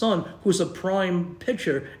 17-year-old son who's a prime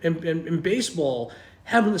pitcher in baseball,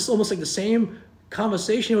 having this almost like the same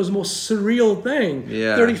conversation. It was the most surreal thing.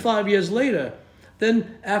 35 years later.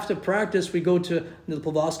 Then after practice, we go to the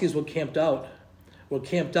Pawlowskis. We're camped out.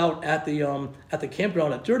 At the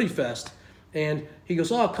campground at Dirty Fest, and he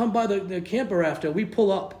goes, "Oh, come by the camper after." We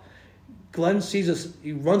pull up. Glenn sees us.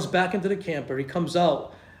 He runs back into the camper. He comes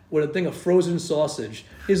out with a thing of frozen sausage.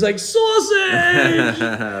 He's like, "Sausage!"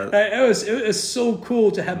 It was so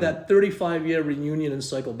cool to have that 35-year reunion and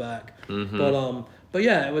cycle back. But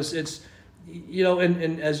yeah, it's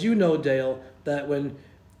and as you know, Dale, that when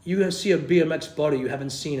you see a BMX buddy you haven't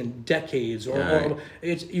seen in decades, or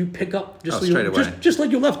you pick up just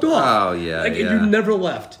like you left off. Oh yeah, you never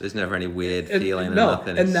left. There's never any weird feeling.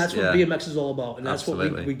 And that's what BMX is all about, and that's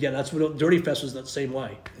what we get. That's what Dirty Fest was that same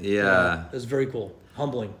way. Yeah, it's very cool,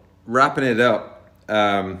 humbling. Wrapping it up,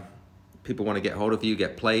 people want to get hold of you,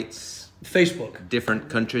 get plates. Facebook. Different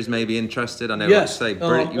countries may be interested. I know. Yes. You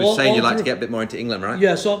were saying you'd like to get a bit more into England, right?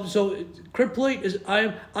 Yeah. So Crib Plate is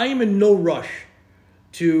I am in no rush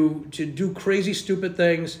to do crazy stupid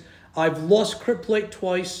things. I've lost Crib Plate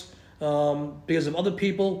twice because of other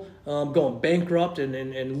people going bankrupt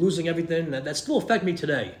and losing everything. That still affect me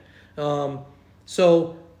today.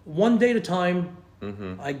 So one day at a time.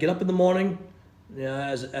 I get up in the morning.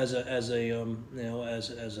 As an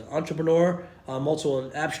entrepreneur, I'm also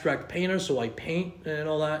an abstract painter, so I paint and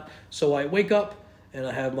all that. So I wake up and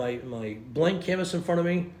I have my blank canvas in front of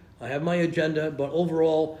me. I have my agenda, but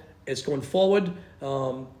overall, it's going forward.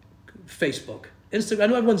 Facebook, Instagram. I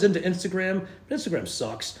know everyone's into Instagram, but Instagram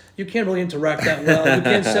sucks. You can't really interact that well. You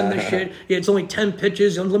can't send this shit. Yeah, it's only 10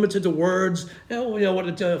 pictures, unlimited to words.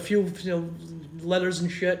 A few letters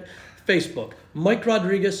and shit. Facebook, Mike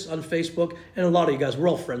Rodrigues on Facebook, and a lot of you guys, we're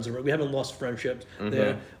all friends. We haven't lost friendships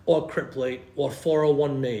there. Or Crib Plate, or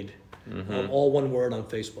 401 Made, all one word on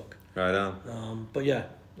Facebook. Right on. But yeah,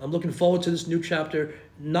 I'm looking forward to this new chapter,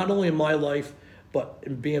 not only in my life, but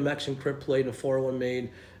in BMX and Crib Plate and 401 Made.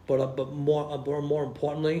 But more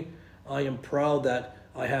importantly, I am proud that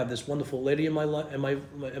I have this wonderful lady in my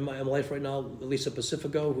life right now, Lisa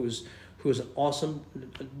Pacifico, who's an awesome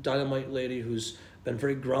dynamite lady who's been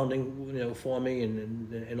very grounding, for me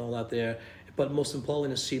and all that there. But most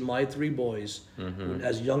importantly, to see my three boys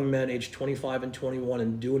as young men, aged 25 and 21,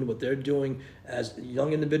 and doing what they're doing as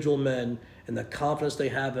young individual men, and the confidence they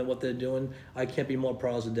have in what they're doing, I can't be more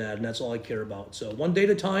proud as a dad, and that's all I care about. So one day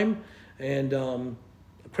at a time, and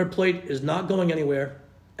Crib Plate is not going anywhere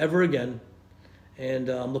ever again, and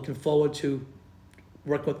I'm looking forward to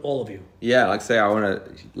working with all of you. Yeah, like I say, I want to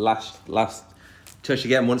last touch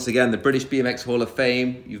again, once again, the British BMX Hall of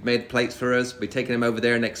Fame. You've made plates for us. We're taking them over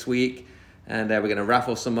there next week, and we're going to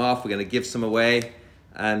raffle some off. We're going to give some away,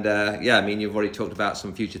 and you've already talked about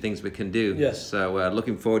some future things we can do. Yes. So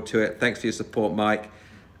looking forward to it. Thanks for your support, Mike,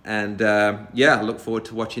 and look forward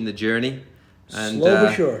to watching the journey. And, slow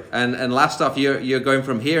but sure. And last off, you're going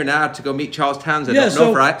from here now to go meet Charles Townsend up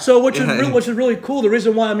north, right? So which is really cool. The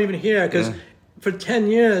reason why I'm even here, because for 10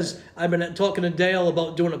 years, I've been talking to Dale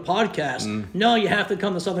about doing a podcast. No, you have to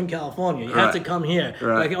come to Southern California. You have to come here.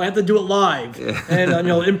 Right. I have to do it live and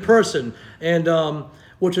in person. And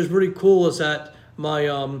which is really cool is that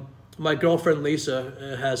my girlfriend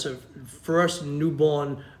Lisa has her first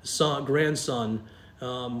newborn grandson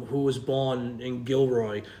who was born in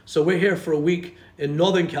Gilroy. So we're here for a week in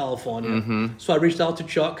Northern California. So I reached out to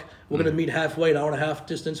Chuck. We're going to meet halfway, an hour and a half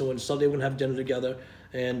distance, and Sunday we're going to have dinner together.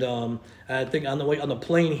 And I think on the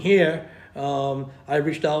plane here, I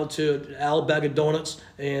reached out to Al Bag of Donuts,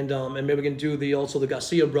 and maybe we can do the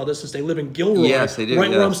Garcia brothers, since they live in Gilroy. Yes, they do. Right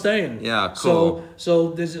where I'm staying. Yeah, cool.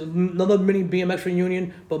 So there's another mini BMX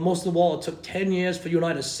reunion, but most of all, it took 10 years for you and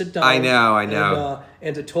I to sit down. I know.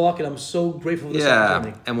 And to talk, and I'm so grateful for this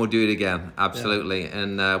opportunity. And we'll do it again, absolutely. Yeah.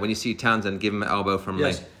 And when you see Townsend, give him an elbow from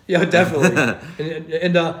me. Yeah, definitely.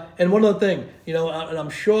 and one other thing, and I'm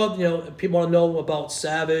sure people want to know about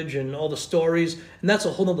Savage and all the stories, and that's a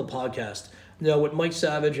whole other podcast. With Mike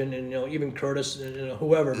Savage and even Curtis and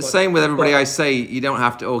whoever. Same with everybody. I say you don't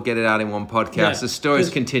have to all get it out in one podcast. Yeah, the stories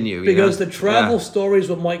continue. Because the travel stories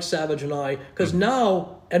with Mike Savage and I, because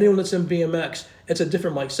now anyone that's in BMX, it's a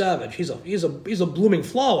different Mike Savage. He's a blooming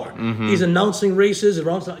flower. He's announcing races,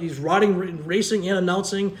 he's riding, racing, and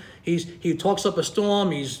announcing. He talks up a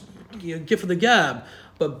storm. He's gift of the gab.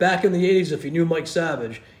 But back in the 80s, if you knew Mike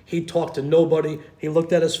Savage, he talked to nobody. He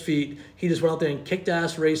looked at his feet. He just went out there and kicked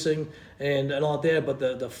ass racing and all there. But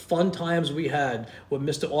the fun times we had with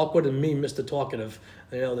Mr. Awkward and me, Mr. Talkative,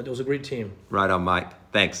 that was a great team. Right on, Mike.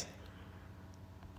 Thanks.